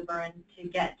drive through the Buren to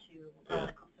get to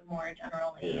the Cliffs of Moher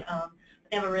generally.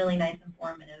 They have a really nice,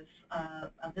 informative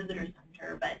visitor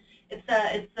center, but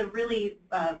it's a really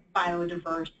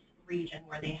biodiverse region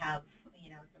where they have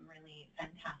some really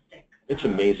fantastic. It's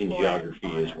amazing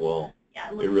geography as well. Yeah,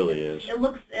 it really is. It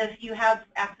looks, if you have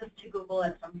access to Google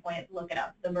at some point, look it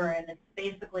up, the Buren. It's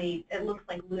basically, it looks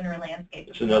like lunar landscape.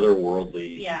 It's another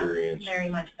worldly experience. Yeah, very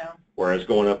much so. Whereas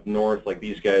going up north, like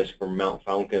these guys from Mount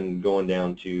Falcon going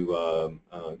down to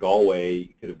Galway,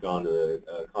 you could have gone to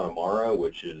Connemara,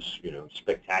 which is,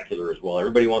 spectacular as well.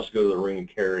 Everybody wants to go to the Ring of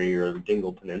Kerry or the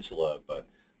Dingle Peninsula, but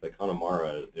the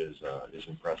Connemara is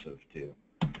impressive too.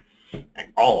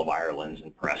 All of Ireland's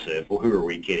impressive. Well, who are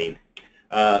we kidding?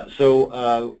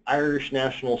 So Irish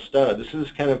National Stud. This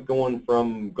is kind of going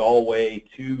from Galway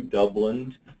to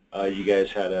Dublin. You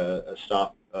guys had a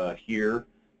stop here.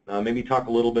 Maybe talk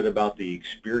a little bit about the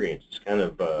experience. It's kind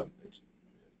of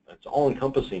it's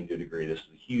all-encompassing to a degree. This is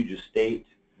a huge estate,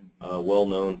 well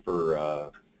known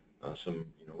for some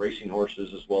racing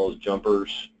horses as well as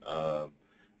jumpers,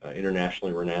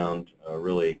 internationally renowned,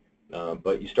 really.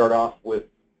 But you start off with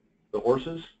the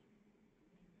horses.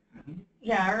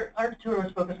 Yeah, our tour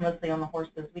was focused mostly on the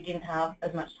horses. We didn't have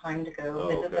as much time to go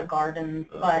visit the gardens,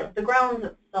 but the grounds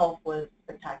itself was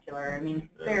spectacular. I mean,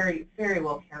 very, very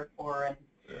well cared for,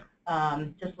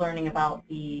 and just learning about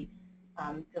the,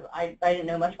 because I didn't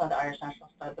know much about the Irish National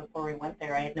Stud before we went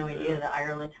there. I had no idea that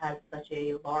Ireland had such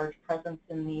a large presence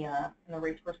in the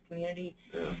racehorse community.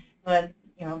 But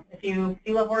if you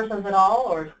love horses at all,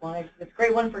 or it's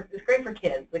great for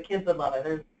kids. The kids would love it.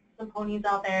 There's some ponies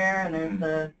out there, and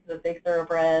there's the big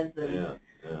thoroughbreds, and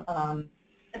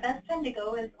the best time to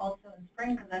go is also in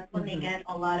spring, because that's when they get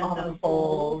a lot of those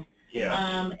foals.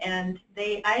 And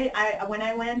when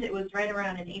I went, it was right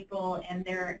around in April, and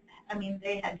they're I mean,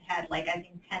 they had like, I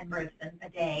think 10 births in a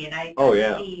day, and I Oh, got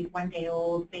yeah. to see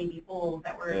one-day-old baby foals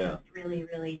that were just really,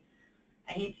 really,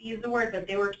 I hate to use the word, but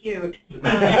they were cute.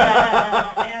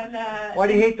 Why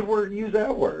do you hate to use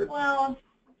that word? Well,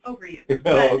 overused. Oh,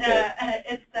 But okay.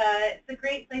 it's a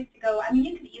great place to go. I mean,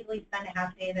 you could easily spend a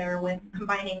half day there with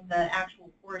combining the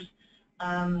actual horse,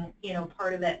 you know,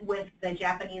 part of it with the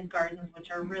Japanese gardens,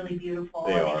 which are really beautiful.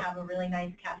 They are. They have a really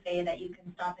nice cafe that you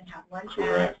can stop and have lunch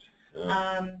Correct. at.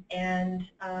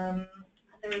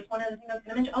 There was one other thing I was going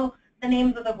to mention. Oh, the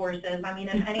names of the horses. I mean,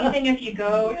 if anything, if you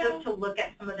go just to look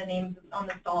at some of the names on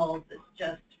the stalls, it's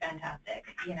just fantastic.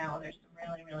 You know, there's some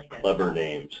really, really good Clever stuff.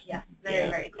 names. Yes, very,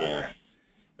 very clever.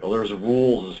 Well, there's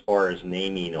rules as far as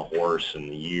naming a horse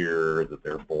and the year that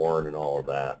they're born and all of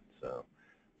that. So,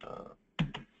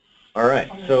 all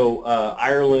right. So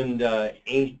Ireland,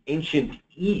 ancient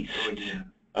East.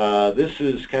 This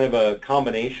is kind of a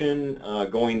combination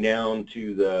going down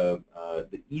to the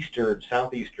eastern,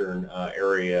 southeastern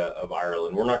area of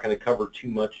Ireland. We're not going to cover too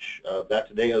much of that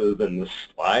today, other than the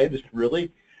slides,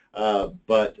 really.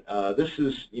 But this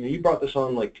is, you know, you brought this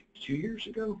on like 2 years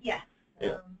ago. Yes.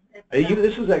 Yeah.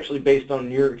 This is actually based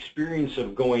on your experience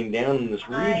of going down in this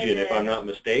region, if I'm not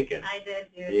mistaken. I did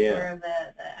do a tour of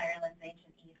the Ireland's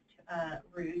Ancient East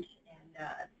route, and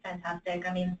fantastic.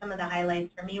 I mean, some of the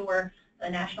highlights for me were the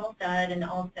National Stud and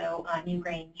also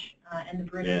Newgrange and the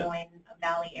Brunegoyne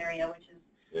Valley area, which is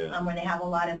where they have a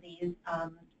lot of these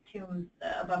tombs,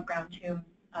 above ground tombs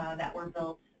that were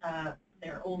built.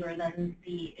 They're older than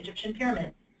the Egyptian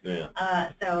pyramids. Yeah.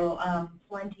 So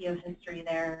plenty of history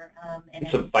there. And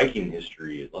it's a Viking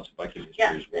history, lots of Viking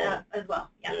history as well.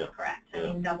 Yes, correct. I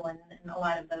mean, Dublin and a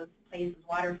lot of those places,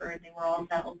 Waterford, they were all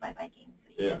settled by Vikings.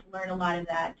 So you get to learn a lot of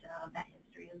that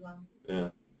history as well. Yeah.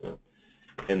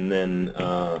 And then,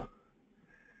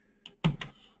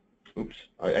 oops,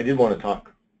 I did want to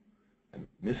talk. I'm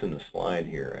missing the slide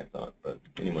here, I thought, but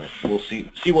anyway, we'll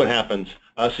see what happens.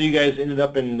 So you guys ended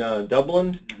up in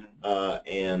Dublin,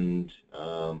 and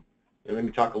let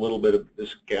me talk a little bit of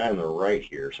this guy on the right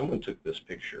here. Someone took this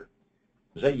picture.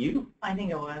 Is that you? I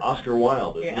think it was. Oscar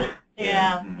Wilde, isn't it?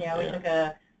 Yeah, we took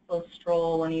a little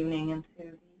stroll one evening into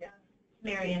the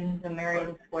Marion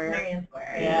Square. Marion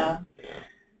Square. Yeah.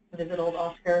 Visit old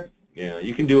Oscar. Yeah,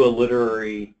 you can do a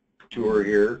literary tour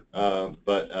here,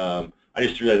 but I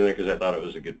just threw that in there because I thought it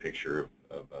was a good picture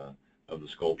of the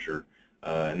sculpture.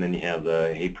 And then you have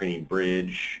the Halfpenny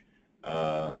Bridge,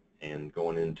 and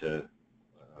going into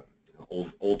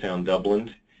Old Town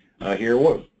Dublin. Here,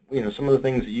 what some of the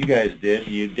things that you guys did.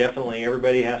 You definitely,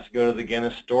 everybody has to go to the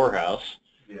Guinness Storehouse.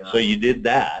 Yeah. So you did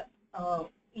that. Oh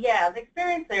yeah, the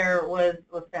experience there was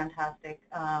fantastic.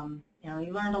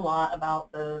 You learned a lot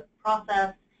about the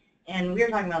process, and we were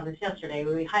talking about this yesterday.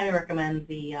 We highly recommend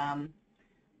the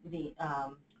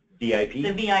VIP?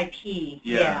 The VIP,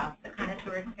 yeah. The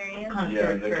connoisseur experience.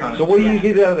 So what do you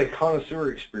get out of the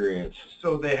connoisseur experience?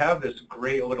 So they have this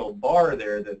great little bar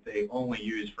there that they only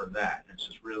use for that. It's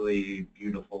just really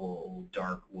beautiful, old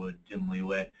dark wood, dimly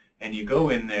lit. And you go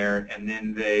in there, and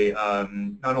then they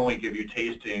not only give you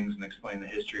tastings and explain the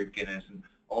history of Guinness and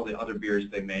all the other beers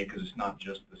they make, because it's not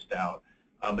just the stout,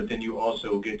 but then you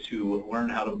also get to learn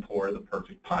how to pour the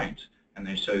perfect pint. And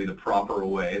they show you the proper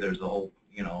way. There's the whole,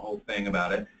 whole thing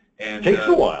about it. And, it takes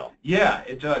a while. Yeah,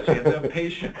 it does. You have to have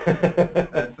patience.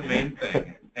 That's the main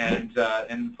thing. And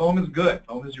foam is good.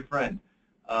 Foam is your friend.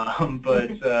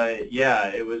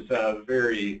 Yeah, it was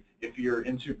very, if you're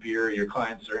into beer, your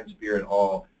clients are into beer at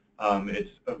all,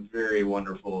 it's a very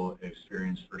wonderful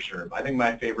experience for sure. I think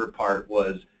my favorite part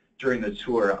was during the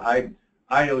tour, I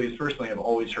at least personally have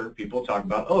always heard people talk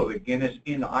about, oh, the Guinness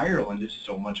in Ireland is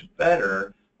so much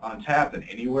better on tap than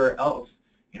anywhere else.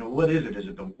 What is it? Is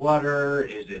it the water?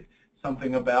 Is it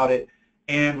something about it?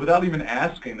 And without even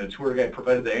asking, the tour guide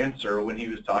provided the answer when he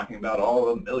was talking about all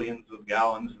the millions of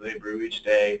gallons they brew each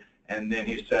day. And then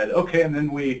he said, okay, and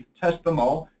then we test them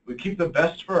all. We keep the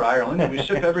best for Ireland, and we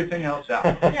ship everything else out.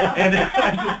 Yeah. And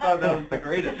I just thought that was the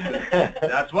greatest.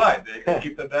 That's why. They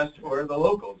keep the best for the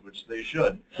locals, which they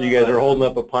should. So you guys are holding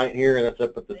up a pint here, and that's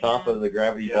up at the top of the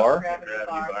Gravity Bar? Gravity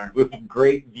bar. With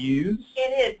great views?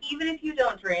 It is. Even if you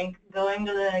don't drink, going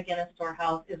to the Guinness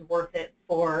Storehouse is worth it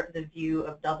for the view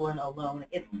of Dublin alone.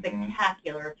 It's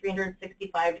spectacular,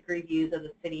 365-degree views of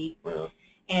the city. Yeah.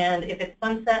 And if it's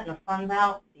sunset and the sun's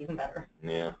out, it's even better.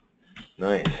 Yeah,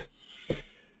 nice.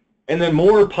 And then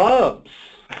more pubs.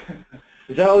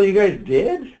 Is that all you guys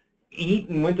did? Eat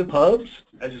and went to pubs?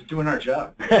 I was just doing our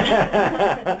job.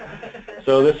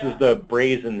 So this is the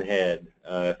Brazen Head,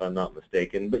 if I'm not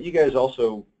mistaken. But you guys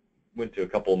also went to a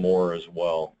couple more as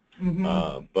well.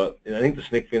 But I think the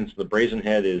significance of the Brazen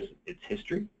Head is its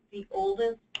history. the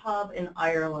oldest pub in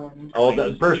Ireland. Oh,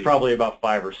 there's probably about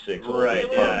 5 or 6 Right,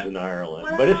 oldest yeah. pubs in Ireland,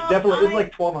 Well, but it's definitely it's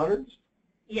like 1200s.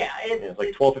 Yeah, It's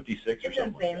like 1256 or it's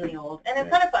something. insanely old, and it's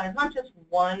kind of fun. It's not just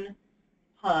one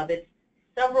pub; it's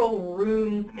several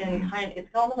rooms and it's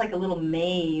almost like a little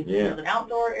maze. Yeah. There's an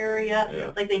outdoor area. Yeah.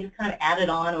 It's like they just kind of added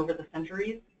on over the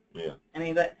centuries. Yeah. I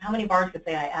mean, but how many bars could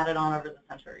say I added on over the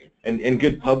centuries? And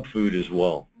good pub food as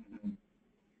well.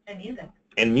 And music.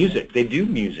 And music. They do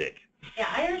music. Yeah,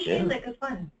 Irish music is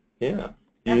fun. Yeah.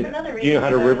 That's another reason. Do you know how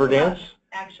to river dance?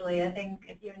 Actually, I think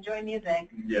if you enjoy music,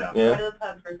 Yeah. go to the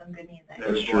pub for some good music.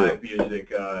 There's true. live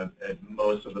music at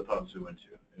most of the pubs we went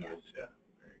to. It was, very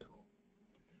cool.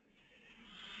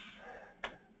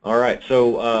 All right.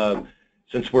 So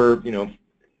since we're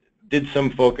did some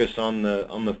focus on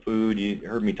the food, you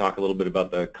heard me talk a little bit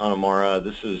about the Connemara.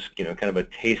 This is kind of a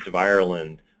taste of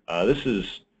Ireland. This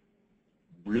is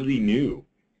really new.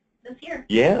 This year.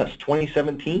 Yes,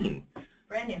 2017.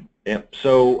 Brand new. Yeah.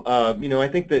 So I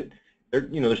think that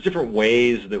there's different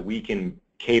ways that we can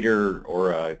cater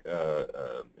or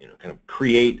kind of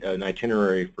create an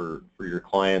itinerary for your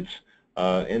clients,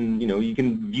 and you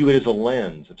can view it as a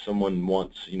lens. If someone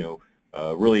wants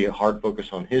really a hard focus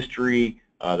on history,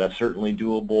 that's certainly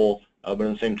doable. But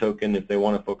on the same token, if they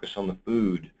want to focus on the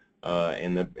food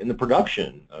and the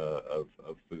production of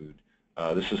food,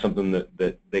 this is something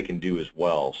that they can do as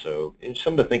well. So it's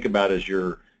something to think about as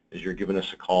you're giving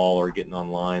us a call or getting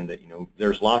online, that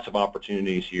there's lots of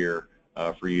opportunities here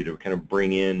for you to kind of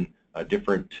bring in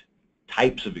different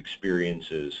types of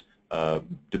experiences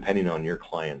depending on your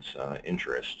client's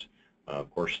interest. Of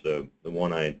course, the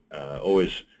one I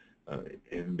always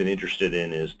have been interested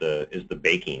in is the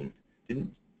baking.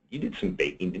 You did some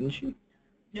baking, didn't you?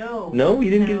 No. No,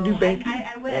 you didn't get to do baking?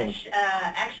 I wish.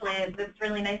 Actually, it's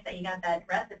really nice that you got that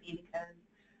recipe, because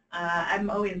I'm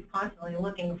always constantly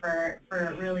looking for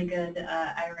really good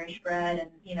Irish bread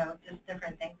and just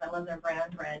different things. I love their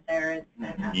brown bread there. It's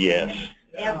fantastic. Yes.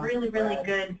 They have really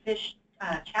good fish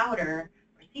chowder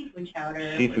or seafood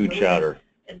chowder. Seafood chowder.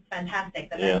 It's fantastic.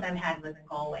 The best I've had was in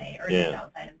Galway, or just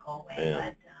outside of Galway.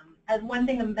 Yeah. But one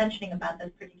thing I'm mentioning about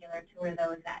this particular tour,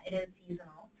 though, is that it is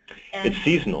seasonal. And It's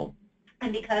seasonal.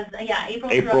 And because,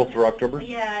 April through October?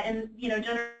 Yeah, and,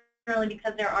 generally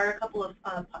because there are a couple of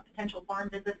potential farm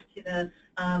visits to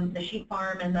the sheep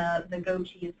farm and the goat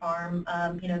cheese farm.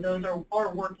 Those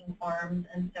are working farms,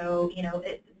 and so,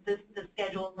 the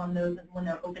schedules on those and when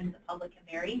they're open to the public can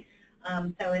vary.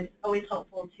 So it's always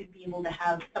helpful to be able to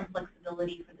have some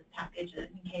flexibility for this package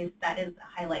in case that is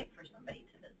a highlight for somebody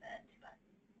to visit. But.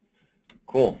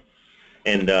 Cool.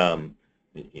 And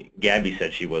Gabby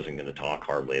said she wasn't going to talk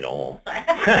hardly at all.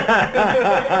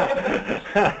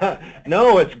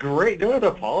 No, it's great. Don't have to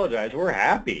apologize. We're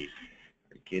happy.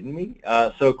 Are you kidding me?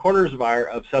 So Corners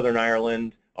of Southern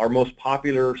Ireland, our most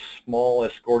popular small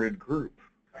escorted group.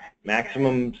 Correct.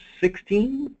 Maximum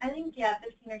 16? I think, 15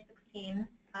 or 16.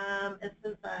 This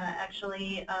is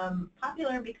actually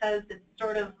popular because it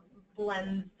sort of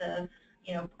blends the,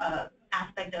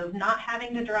 aspect of not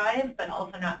having to drive, but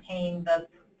also not paying the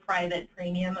private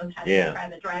premium of having a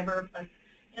private driver. But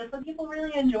some people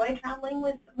really enjoy traveling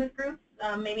with groups.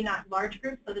 Maybe not large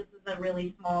groups, so this is a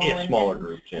really small, smaller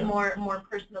group, more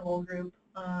personable group.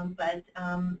 But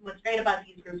what's great about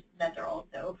these groups is that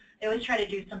they always try to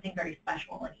do something very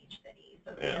special in each city.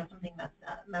 So something that's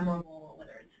memorable,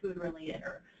 whether it's food related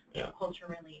or culture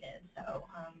related. So.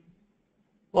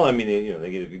 Well, I mean,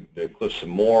 they get to the Cliffs of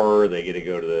Moher. They get to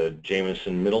go to the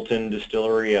Jameson Middleton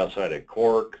Distillery outside of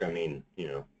Cork. I mean,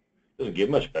 it doesn't get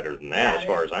much better than that as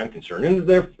far as I'm concerned. And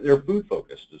they're food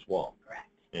focused as well. Correct.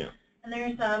 Yeah. And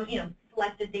there's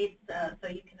selected dates, so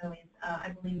you can always.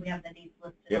 I believe we have the dates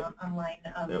listed online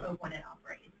of when it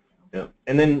operates. So. Yeah.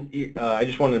 And then I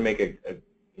just wanted to make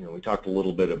we talked a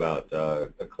little bit about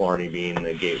Killarney being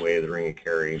the gateway of the Ring of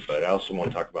Kerry, but I also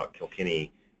want to talk about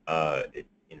Kilkenny.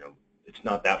 It's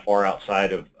not that far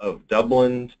outside of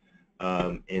Dublin.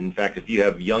 In fact, if you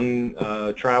have young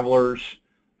travelers,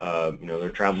 they're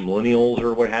travel millennials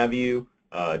or what have you,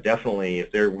 definitely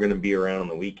if they're going to be around on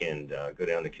the weekend, go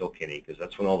down to Kilkenny, because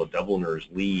that's when all the Dubliners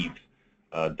leave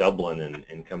Dublin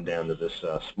and come down to this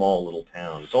small little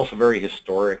town. It's also very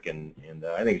historic, and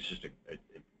I think it's just a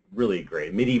really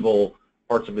great. Medieval,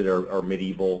 parts of it are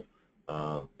medieval.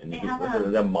 And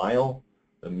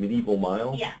the medieval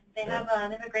mile? Yeah, they have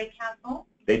a great castle.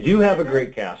 They do have a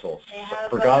great castle.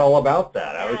 Forgot all about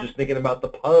that. I was just thinking about the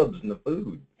pubs and the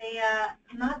food. They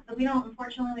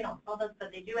unfortunately we don't sell those,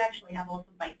 but they do actually have also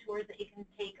bike tours that you can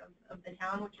take of the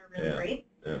town, which are really great.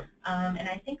 Yeah. And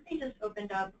I think they just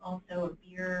opened up also a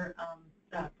beer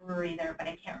brewery there, but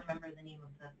I can't remember the name of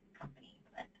the company.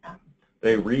 But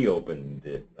They reopened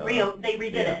it. They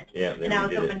redid it. Yeah, they and now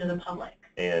it's redid open it. to the public.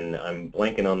 And I'm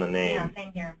blanking on the name. Yeah,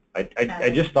 same here. I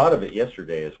just thought of it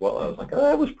yesterday as well. I was like, oh,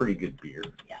 that was pretty good beer.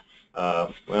 Yeah.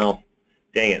 Well,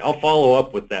 dang it. I'll follow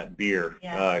up with that beer.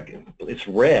 Yeah. It's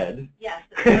red. Yes.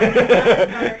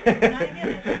 It's not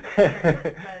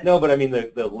again, No, but I mean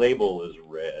the label is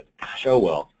red. Gosh, oh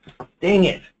well. Dang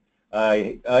it.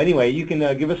 Anyway, you can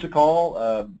give us a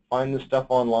call, find this stuff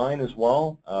online as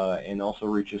well, and also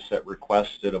reach us at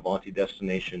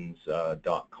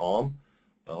request@avantidestinations.com.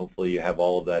 Hopefully you have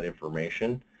all of that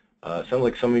information. Sounds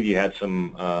like some of you had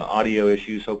some audio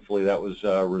issues. Hopefully that was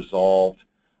resolved.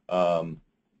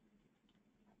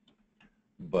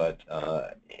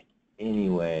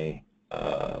 Anyway,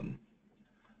 I've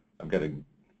got to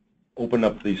open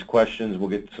up these questions. We'll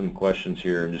get some questions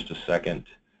here in just a second.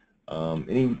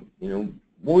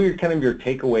 What were kind of your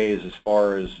takeaways as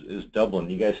far as Dublin?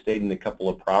 You guys stayed in a couple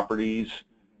of properties,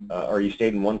 or you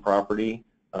stayed in one property.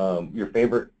 Your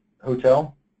favorite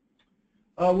hotel?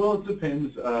 Well, it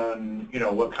depends on,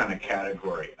 what kind of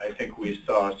category. I think we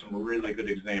saw some really good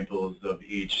examples of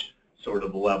each sort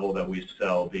of level that we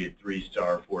sell, be it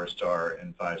 3-star, 4-star,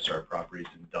 and 5-star properties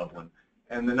in Dublin.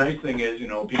 And the nice thing is,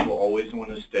 people always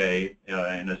want to stay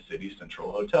in a city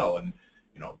central hotel. And,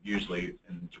 usually,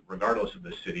 and regardless of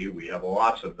the city, we have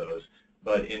lots of those.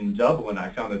 But in Dublin, I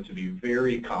found it to be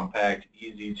very compact,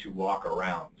 easy to walk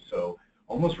around. So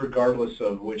almost regardless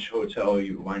of which hotel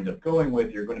you wind up going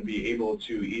with, you're going to be able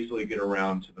to easily get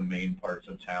around to the main parts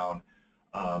of town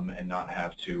and not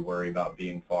have to worry about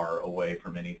being far away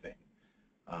from anything.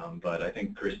 But I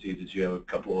think, Christy, did you have a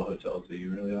couple of hotels that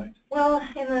you really liked? Well,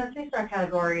 in the 3-star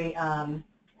category,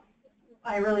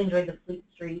 I really enjoyed the Fleet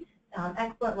Street.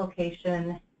 Excellent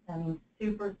location,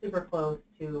 super, super close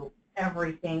to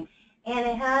everything. And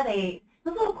it had it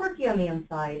was a little quirky on the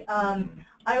inside.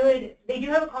 They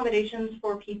do have accommodations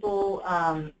for people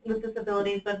with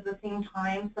disabilities, but at the same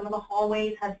time, some of the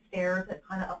hallways had stairs that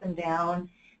kind of up and down.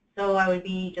 So I would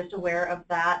be just aware of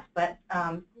that. But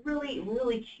really,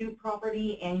 really cute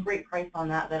property and great price on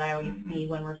that I always see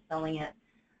when we're selling it.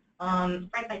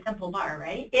 Right by Temple Bar,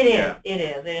 right? It is. It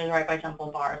is right by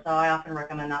Temple Bar. So I often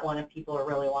recommend that one if people are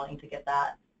really wanting to get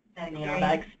that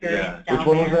experience down Which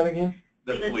one there. was that again?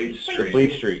 The Fleet Street.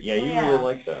 Fleet Street. Yeah, you really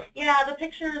like that. Yeah, the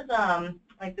pictures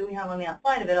like that we have on the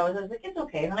outside of it, I was like, it's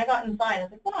okay. And then I got inside, I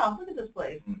was like, wow, look at this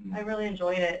place. I really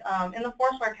enjoyed it. In the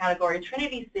 4-star category,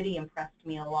 Trinity City impressed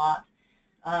me a lot.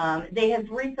 They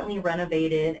have recently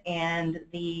renovated, and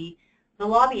the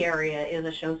lobby area is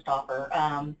a showstopper.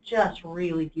 Just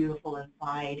really beautiful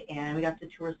inside, and we got to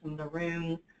tour some of the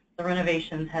rooms. The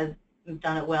renovations has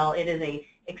done it well. It is a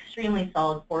extremely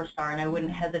solid 4-star, and I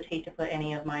wouldn't hesitate to put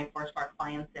any of my 4-star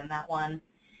clients in that one.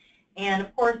 And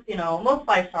of course, most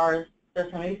 5-stars,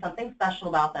 there's going to be something special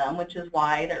about them, which is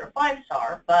why they're a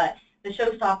 5-star. But the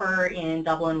showstopper in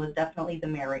Dublin was definitely the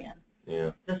Marion.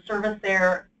 Yeah. The service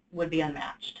there would be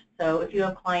unmatched. So if you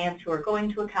have clients who are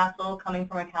going to a castle, coming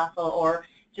from a castle, or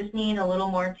just need a little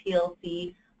more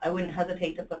TLC, I wouldn't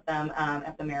hesitate to put them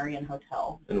at the Marion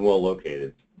Hotel. And well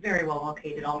located. Very well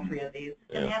located, all 3 of these.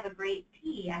 And they have a great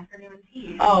tea, afternoon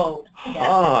tea. Oh, yes.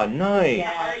 Ah, nice.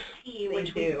 Yeah, art tea,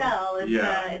 which we sell.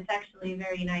 It's actually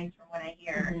very nice from what I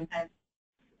hear. I've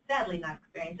sadly not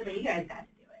experienced it, but you guys got to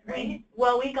do it, right?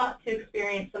 Well, we got to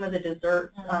experience some of the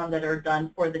desserts that are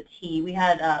done for the tea. We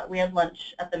had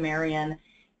lunch at the Marion,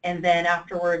 and then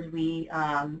afterwards we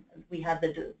had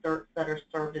the desserts that are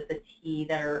served at the tea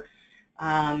that are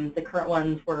the current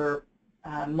ones were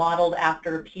modeled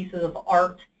after pieces of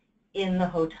art in the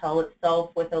hotel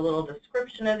itself with a little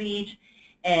description of each.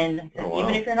 And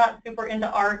even if you're not super into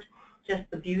art, just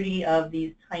the beauty of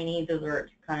these tiny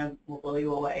desserts kind of will blow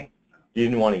you away. You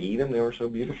didn't want to eat them? They were so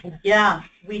beautiful? Yeah,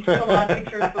 we took a lot of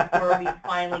pictures before we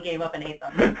finally gave up and ate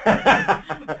them.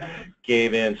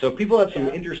 Gave in. So people have some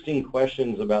interesting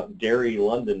questions about Derry,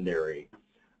 Londonderry.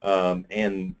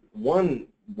 And one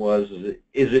was,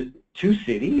 is it 2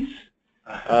 cities?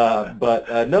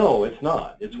 But no, it's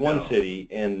not. It's one city,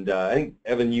 and I think,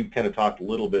 Evan, you kind of talked a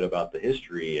little bit about the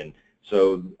history, and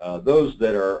so those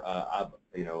that are,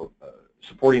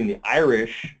 supporting the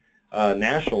Irish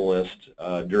nationalists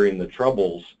during the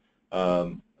Troubles,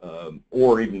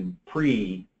 or even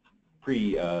pre-UK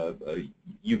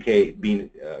being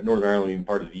Northern Ireland being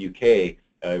part of the UK,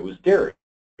 it was Derry.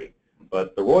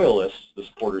 But the Royalists, the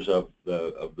supporters of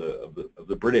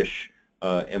the British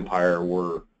Empire,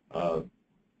 were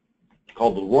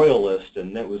called the Royalists,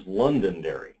 and that was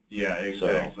Londonderry. Yeah,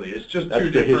 exactly. So it's just 2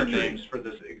 different names for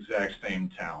this exact same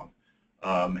town.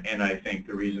 And I think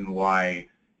the reason why,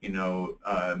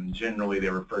 generally they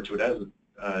refer to it as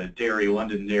Dairy,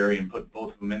 Londonderry, and put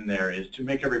both of them in there is to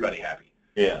make everybody happy.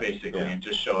 Yeah. Basically, and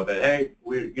just show that, hey,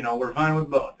 we're fine with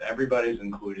both. Everybody's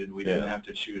included. We didn't have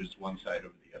to choose one side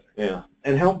over the other. Yeah.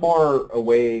 And how far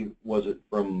away was it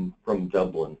from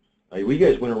Dublin? We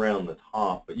guys went around the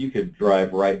top, but you could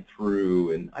drive right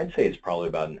through, and I'd say it's probably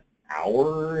about an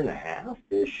hour and a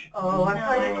half-ish. Oh, I'm No,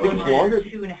 probably it's longer.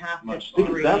 2.5 Much to Think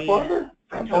 3. it's that farther?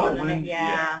 From Dublin, Dublin,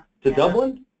 yeah. To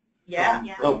Dublin? Yeah.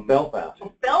 Yeah. Oh, Belfast.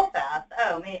 Oh, Belfast.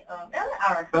 Oh, maybe an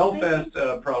hour.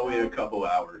 Belfast, probably a couple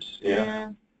hours.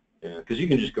 Yeah. Yeah, because you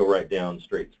can just go right down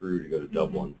straight through to go to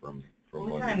Dublin from We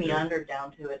kind of London. meandered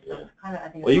down to it, so Yeah. it's kind of, I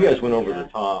think. Well, you it's guys went over yeah. the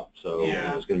top, so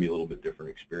Yeah. it's going to be a little bit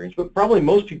different experience. But probably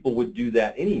most people would do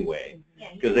that anyway, Yeah,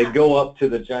 because they'd go up to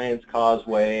the Giant's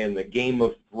Causeway and the Game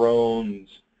of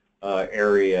Thrones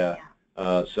area.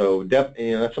 So that's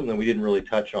something that we didn't really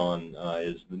touch on.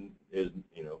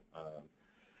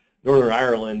 Northern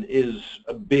Ireland is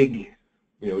a big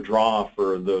draw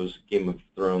for those Game of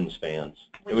Thrones fans.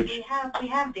 We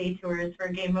have day tours for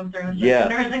Game of Thrones Yes,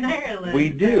 in Northern Ireland. we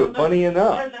do. So Funny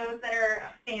enough. for those that are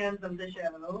fans of the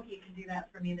show, you can do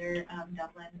that from either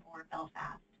Dublin or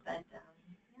Belfast. But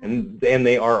And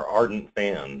they are ardent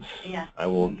fans. yeah.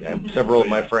 Several of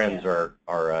my friends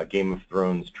are Game of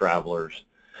Thrones travelers.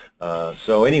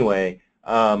 So anyway,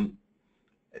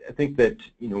 I think that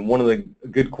one of the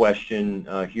good question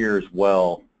here as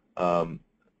well.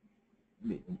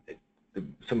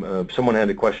 Someone had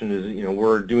a question is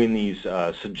we're doing these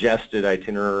suggested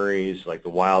itineraries like the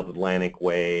Wild Atlantic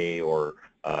Way or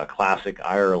Classic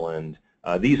Ireland.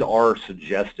 These are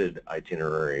suggested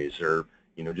itineraries, or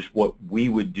just what we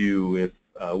would do if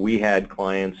we had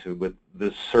clients with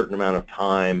this certain amount of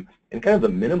time and kind of the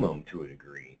minimum to a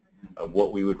degree of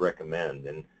what we would recommend.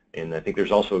 And I think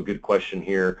there's also a good question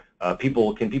here.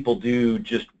 Can people do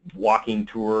just walking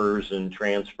tours and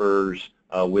transfers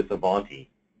with Avanti?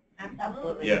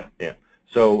 Absolutely. Yeah.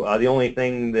 So the only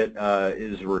thing that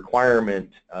is a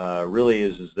requirement really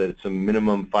is that it's a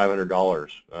minimum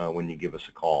 $500 when you give us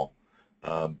a call.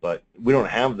 But we don't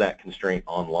have that constraint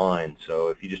online, so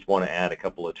if you just want to add a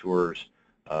couple of tours,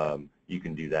 you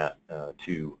can do that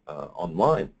too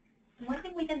online. One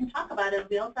thing we didn't talk about is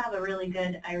we also have a really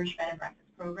good Irish bed and breakfast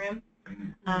program,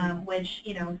 which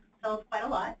sells quite a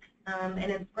lot,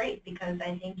 and it's great because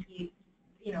I think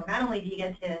not only do you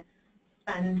get to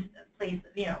spend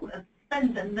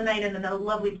the night in a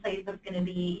lovely place that's going to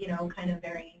be kind of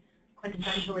very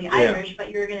quintessentially Irish,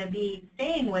 but you're going to be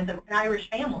staying with an Irish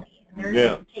family, and they're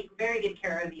going to take very good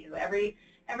care of you. Every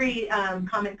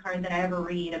comment card that I ever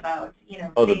read about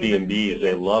the B&Bs,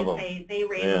 they love them. They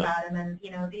rave about them, and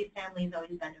these families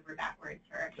always bend over backwards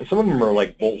for. And some of them are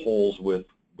like bolt holes with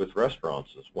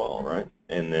restaurants as well, right?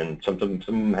 And then some of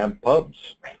them have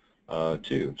pubs. Right.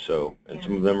 Too. So, and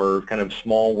some of them are kind of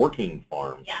small working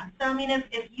farms. Yeah. So I mean,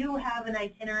 if you have an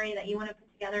itinerary that you want to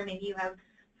put together, maybe you have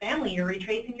family, you're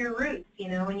retracing your roots,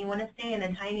 and you want to stay in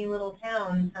a tiny little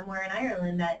town somewhere in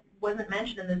Ireland that wasn't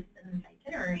mentioned in this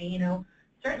itinerary,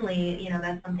 certainly,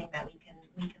 that's something that we can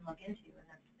look into, and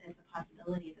that's a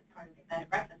possibility that's part of the bed and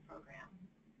breakfast program.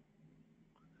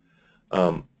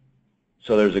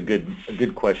 So there's a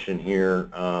good question here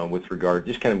with regard,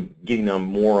 just kind of getting on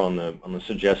more on the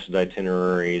suggested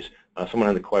itineraries. Someone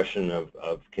had the question of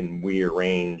can we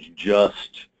arrange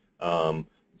just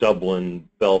Dublin,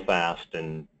 Belfast,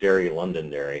 and Derry,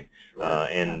 Londonderry,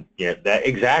 and that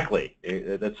exactly.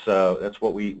 That's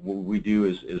what we do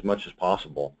as much as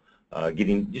possible.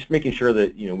 Just making sure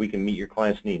that we can meet your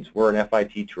clients' needs. We're an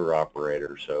FIT tour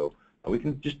operator, so we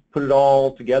can just put it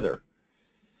all together.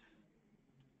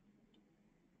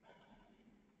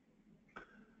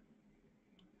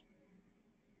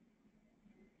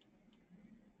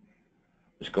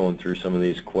 Just going through some of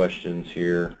these questions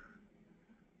here.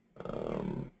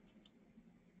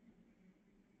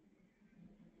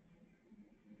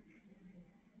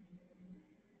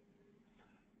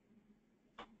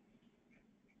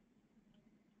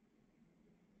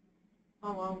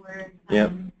 Well, we're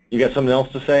You got something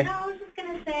else to say? No, I was just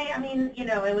going to say, I mean,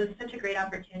 it was such a great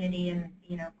opportunity, and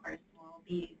of course, we'll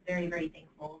be very, very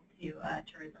thankful to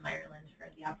Tourism Ireland for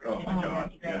the opportunity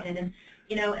that you guys did. And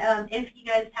if you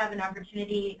guys have an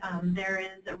opportunity, there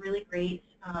is a really great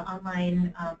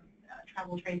online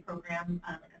travel trade program,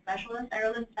 like a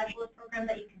Ireland specialist program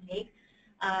that you can take.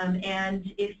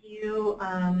 And if you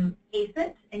ace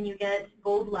it and you get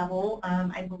gold level,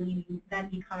 I believe you then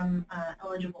become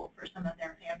eligible for some of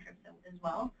their fan trips as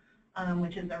well,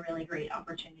 which is a really great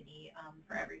opportunity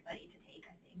for everybody to take,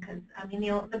 I think. Because, I mean,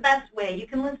 the best way, you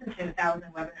can listen to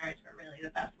 1,000 webinars, but really the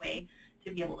best way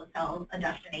to be able to sell a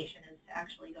destination is to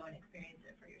actually go and experience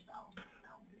it for yourself. So.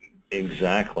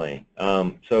 Exactly.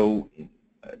 So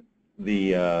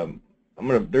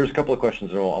there's a couple of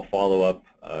questions that I'll follow up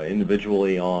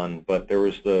individually on, but there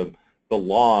was the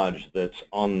lodge that's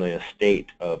on the estate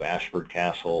of Ashford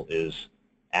Castle is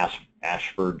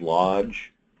Ashford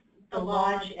Lodge. The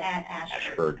lodge at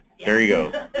Ashford. Yeah. There you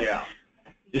go. Yeah.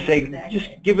 Just say,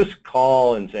 just give us a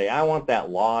call and say, I want that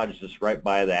lodge that's right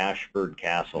by the Ashford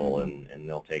Castle, and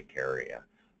they'll take care of you.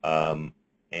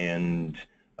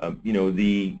 You know,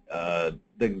 the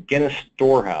Guinness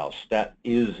Storehouse, that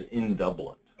is in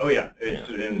Dublin. Oh yeah, it's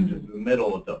in the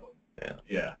middle of Dublin. Yeah.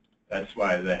 Yeah, that's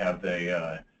why they have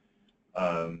the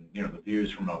you know, the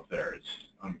views from up there. It's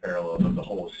unparalleled of the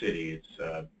whole city. It's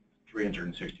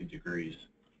 360 degrees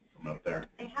from up there.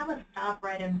 They have a stop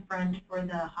right in front for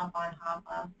the hop-on,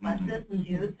 hop-off buses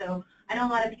too. So I know a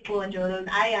lot of people enjoy those.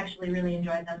 I actually really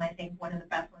enjoyed them. I think one of the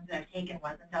best ones that I've taken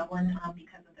was in Dublin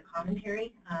because of the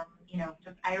commentary. You know,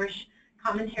 just Irish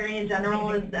commentary in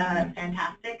general is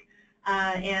fantastic.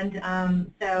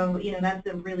 So, you know, that's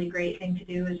a really great thing to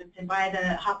do, is just to buy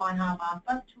the hop-on, hop-off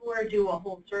bus tour, do a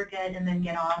whole circuit, and then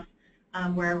get off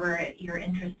wherever you're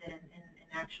interested in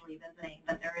actually visiting.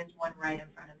 But there is one right in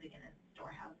front of the Guinness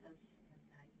Storehouse, as you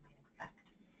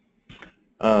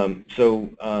might expect. So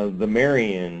the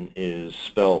Marion is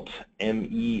spelt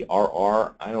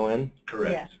M-E-R-R-I-O-N?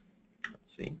 Correct. Yeah.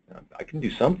 Let's see, I can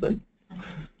do something.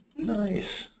 Nice.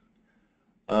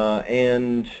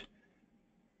 And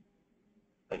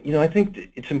you know, I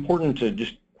think it's important to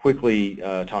just quickly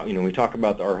talk. You know, we talk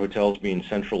about our hotels being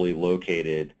centrally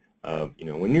located. You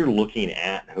know, when you're looking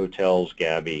at hotels,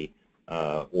 Gabby,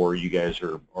 or you guys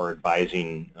are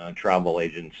advising travel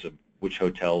agents of which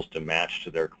hotels to match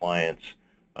to their clients,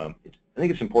 I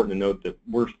think it's important to note that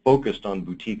we're focused on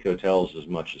boutique hotels as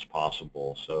much as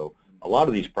possible. So a lot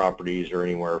of these properties are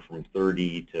anywhere from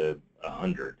 30 to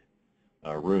 100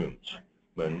 rooms.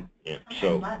 But yeah,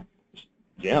 so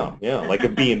yeah, like a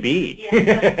B&B.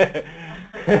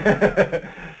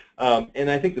 And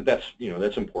I think that's, you know,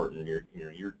 that's important.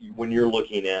 When you're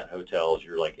looking at hotels,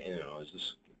 you're like, you know, is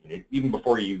this, you know, even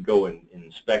before you go and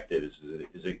inspect it, is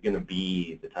it going to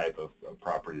be the type of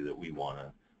property that we want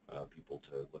people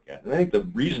to look at? And I think the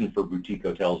reason for boutique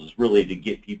hotels is really to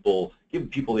give people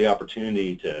the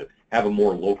opportunity to have a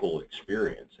more local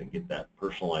experience and get that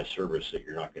personalized service that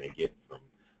you're not going to get from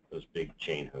those big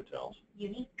chain hotels.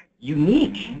 Unique.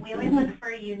 We always look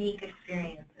for unique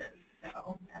experiences,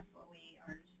 so that's what we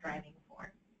are striving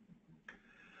for.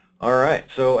 All right,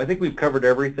 so I think we've covered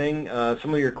everything.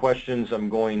 Some of your questions I'm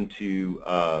going to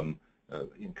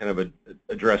kind of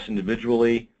address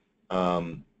individually,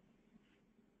 and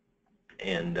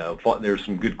there's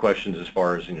some good questions as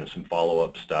far as, you know, some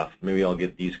follow-up stuff. Maybe I'll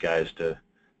get these guys to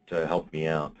help me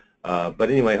out. But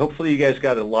anyway, hopefully you guys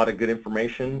got a lot of good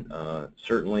information.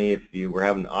 Certainly if you were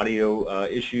having audio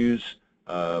issues,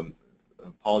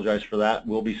 apologize for that.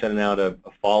 We'll be sending out a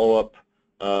follow-up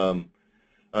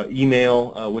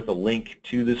email with a link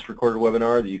to this recorded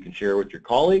webinar that you can share with your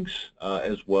colleagues,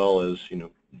 as well as, you know,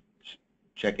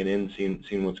 checking in,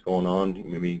 seeing what's going on.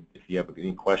 Maybe if you have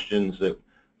any questions that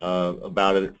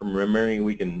about it from memory,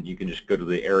 you can just go to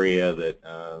the area that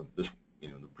the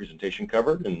presentation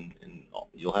covered, and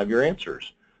you'll have your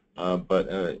answers.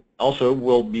 But also,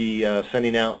 we'll be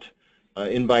sending out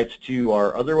invites to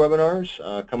our other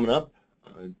webinars coming up.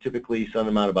 Typically send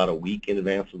them out about a week in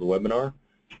advance of the webinar,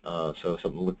 so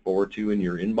something to look forward to in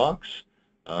your inbox.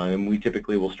 And we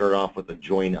typically will start off with a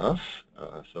join us.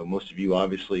 So most of you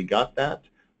obviously got that,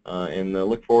 and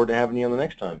look forward to having you on the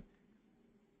next time.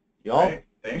 Y'all? Right.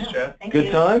 Thanks, Jeff.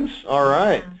 Good times? All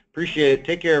right. Appreciate it.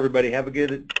 Take care, everybody. Have a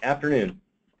good afternoon.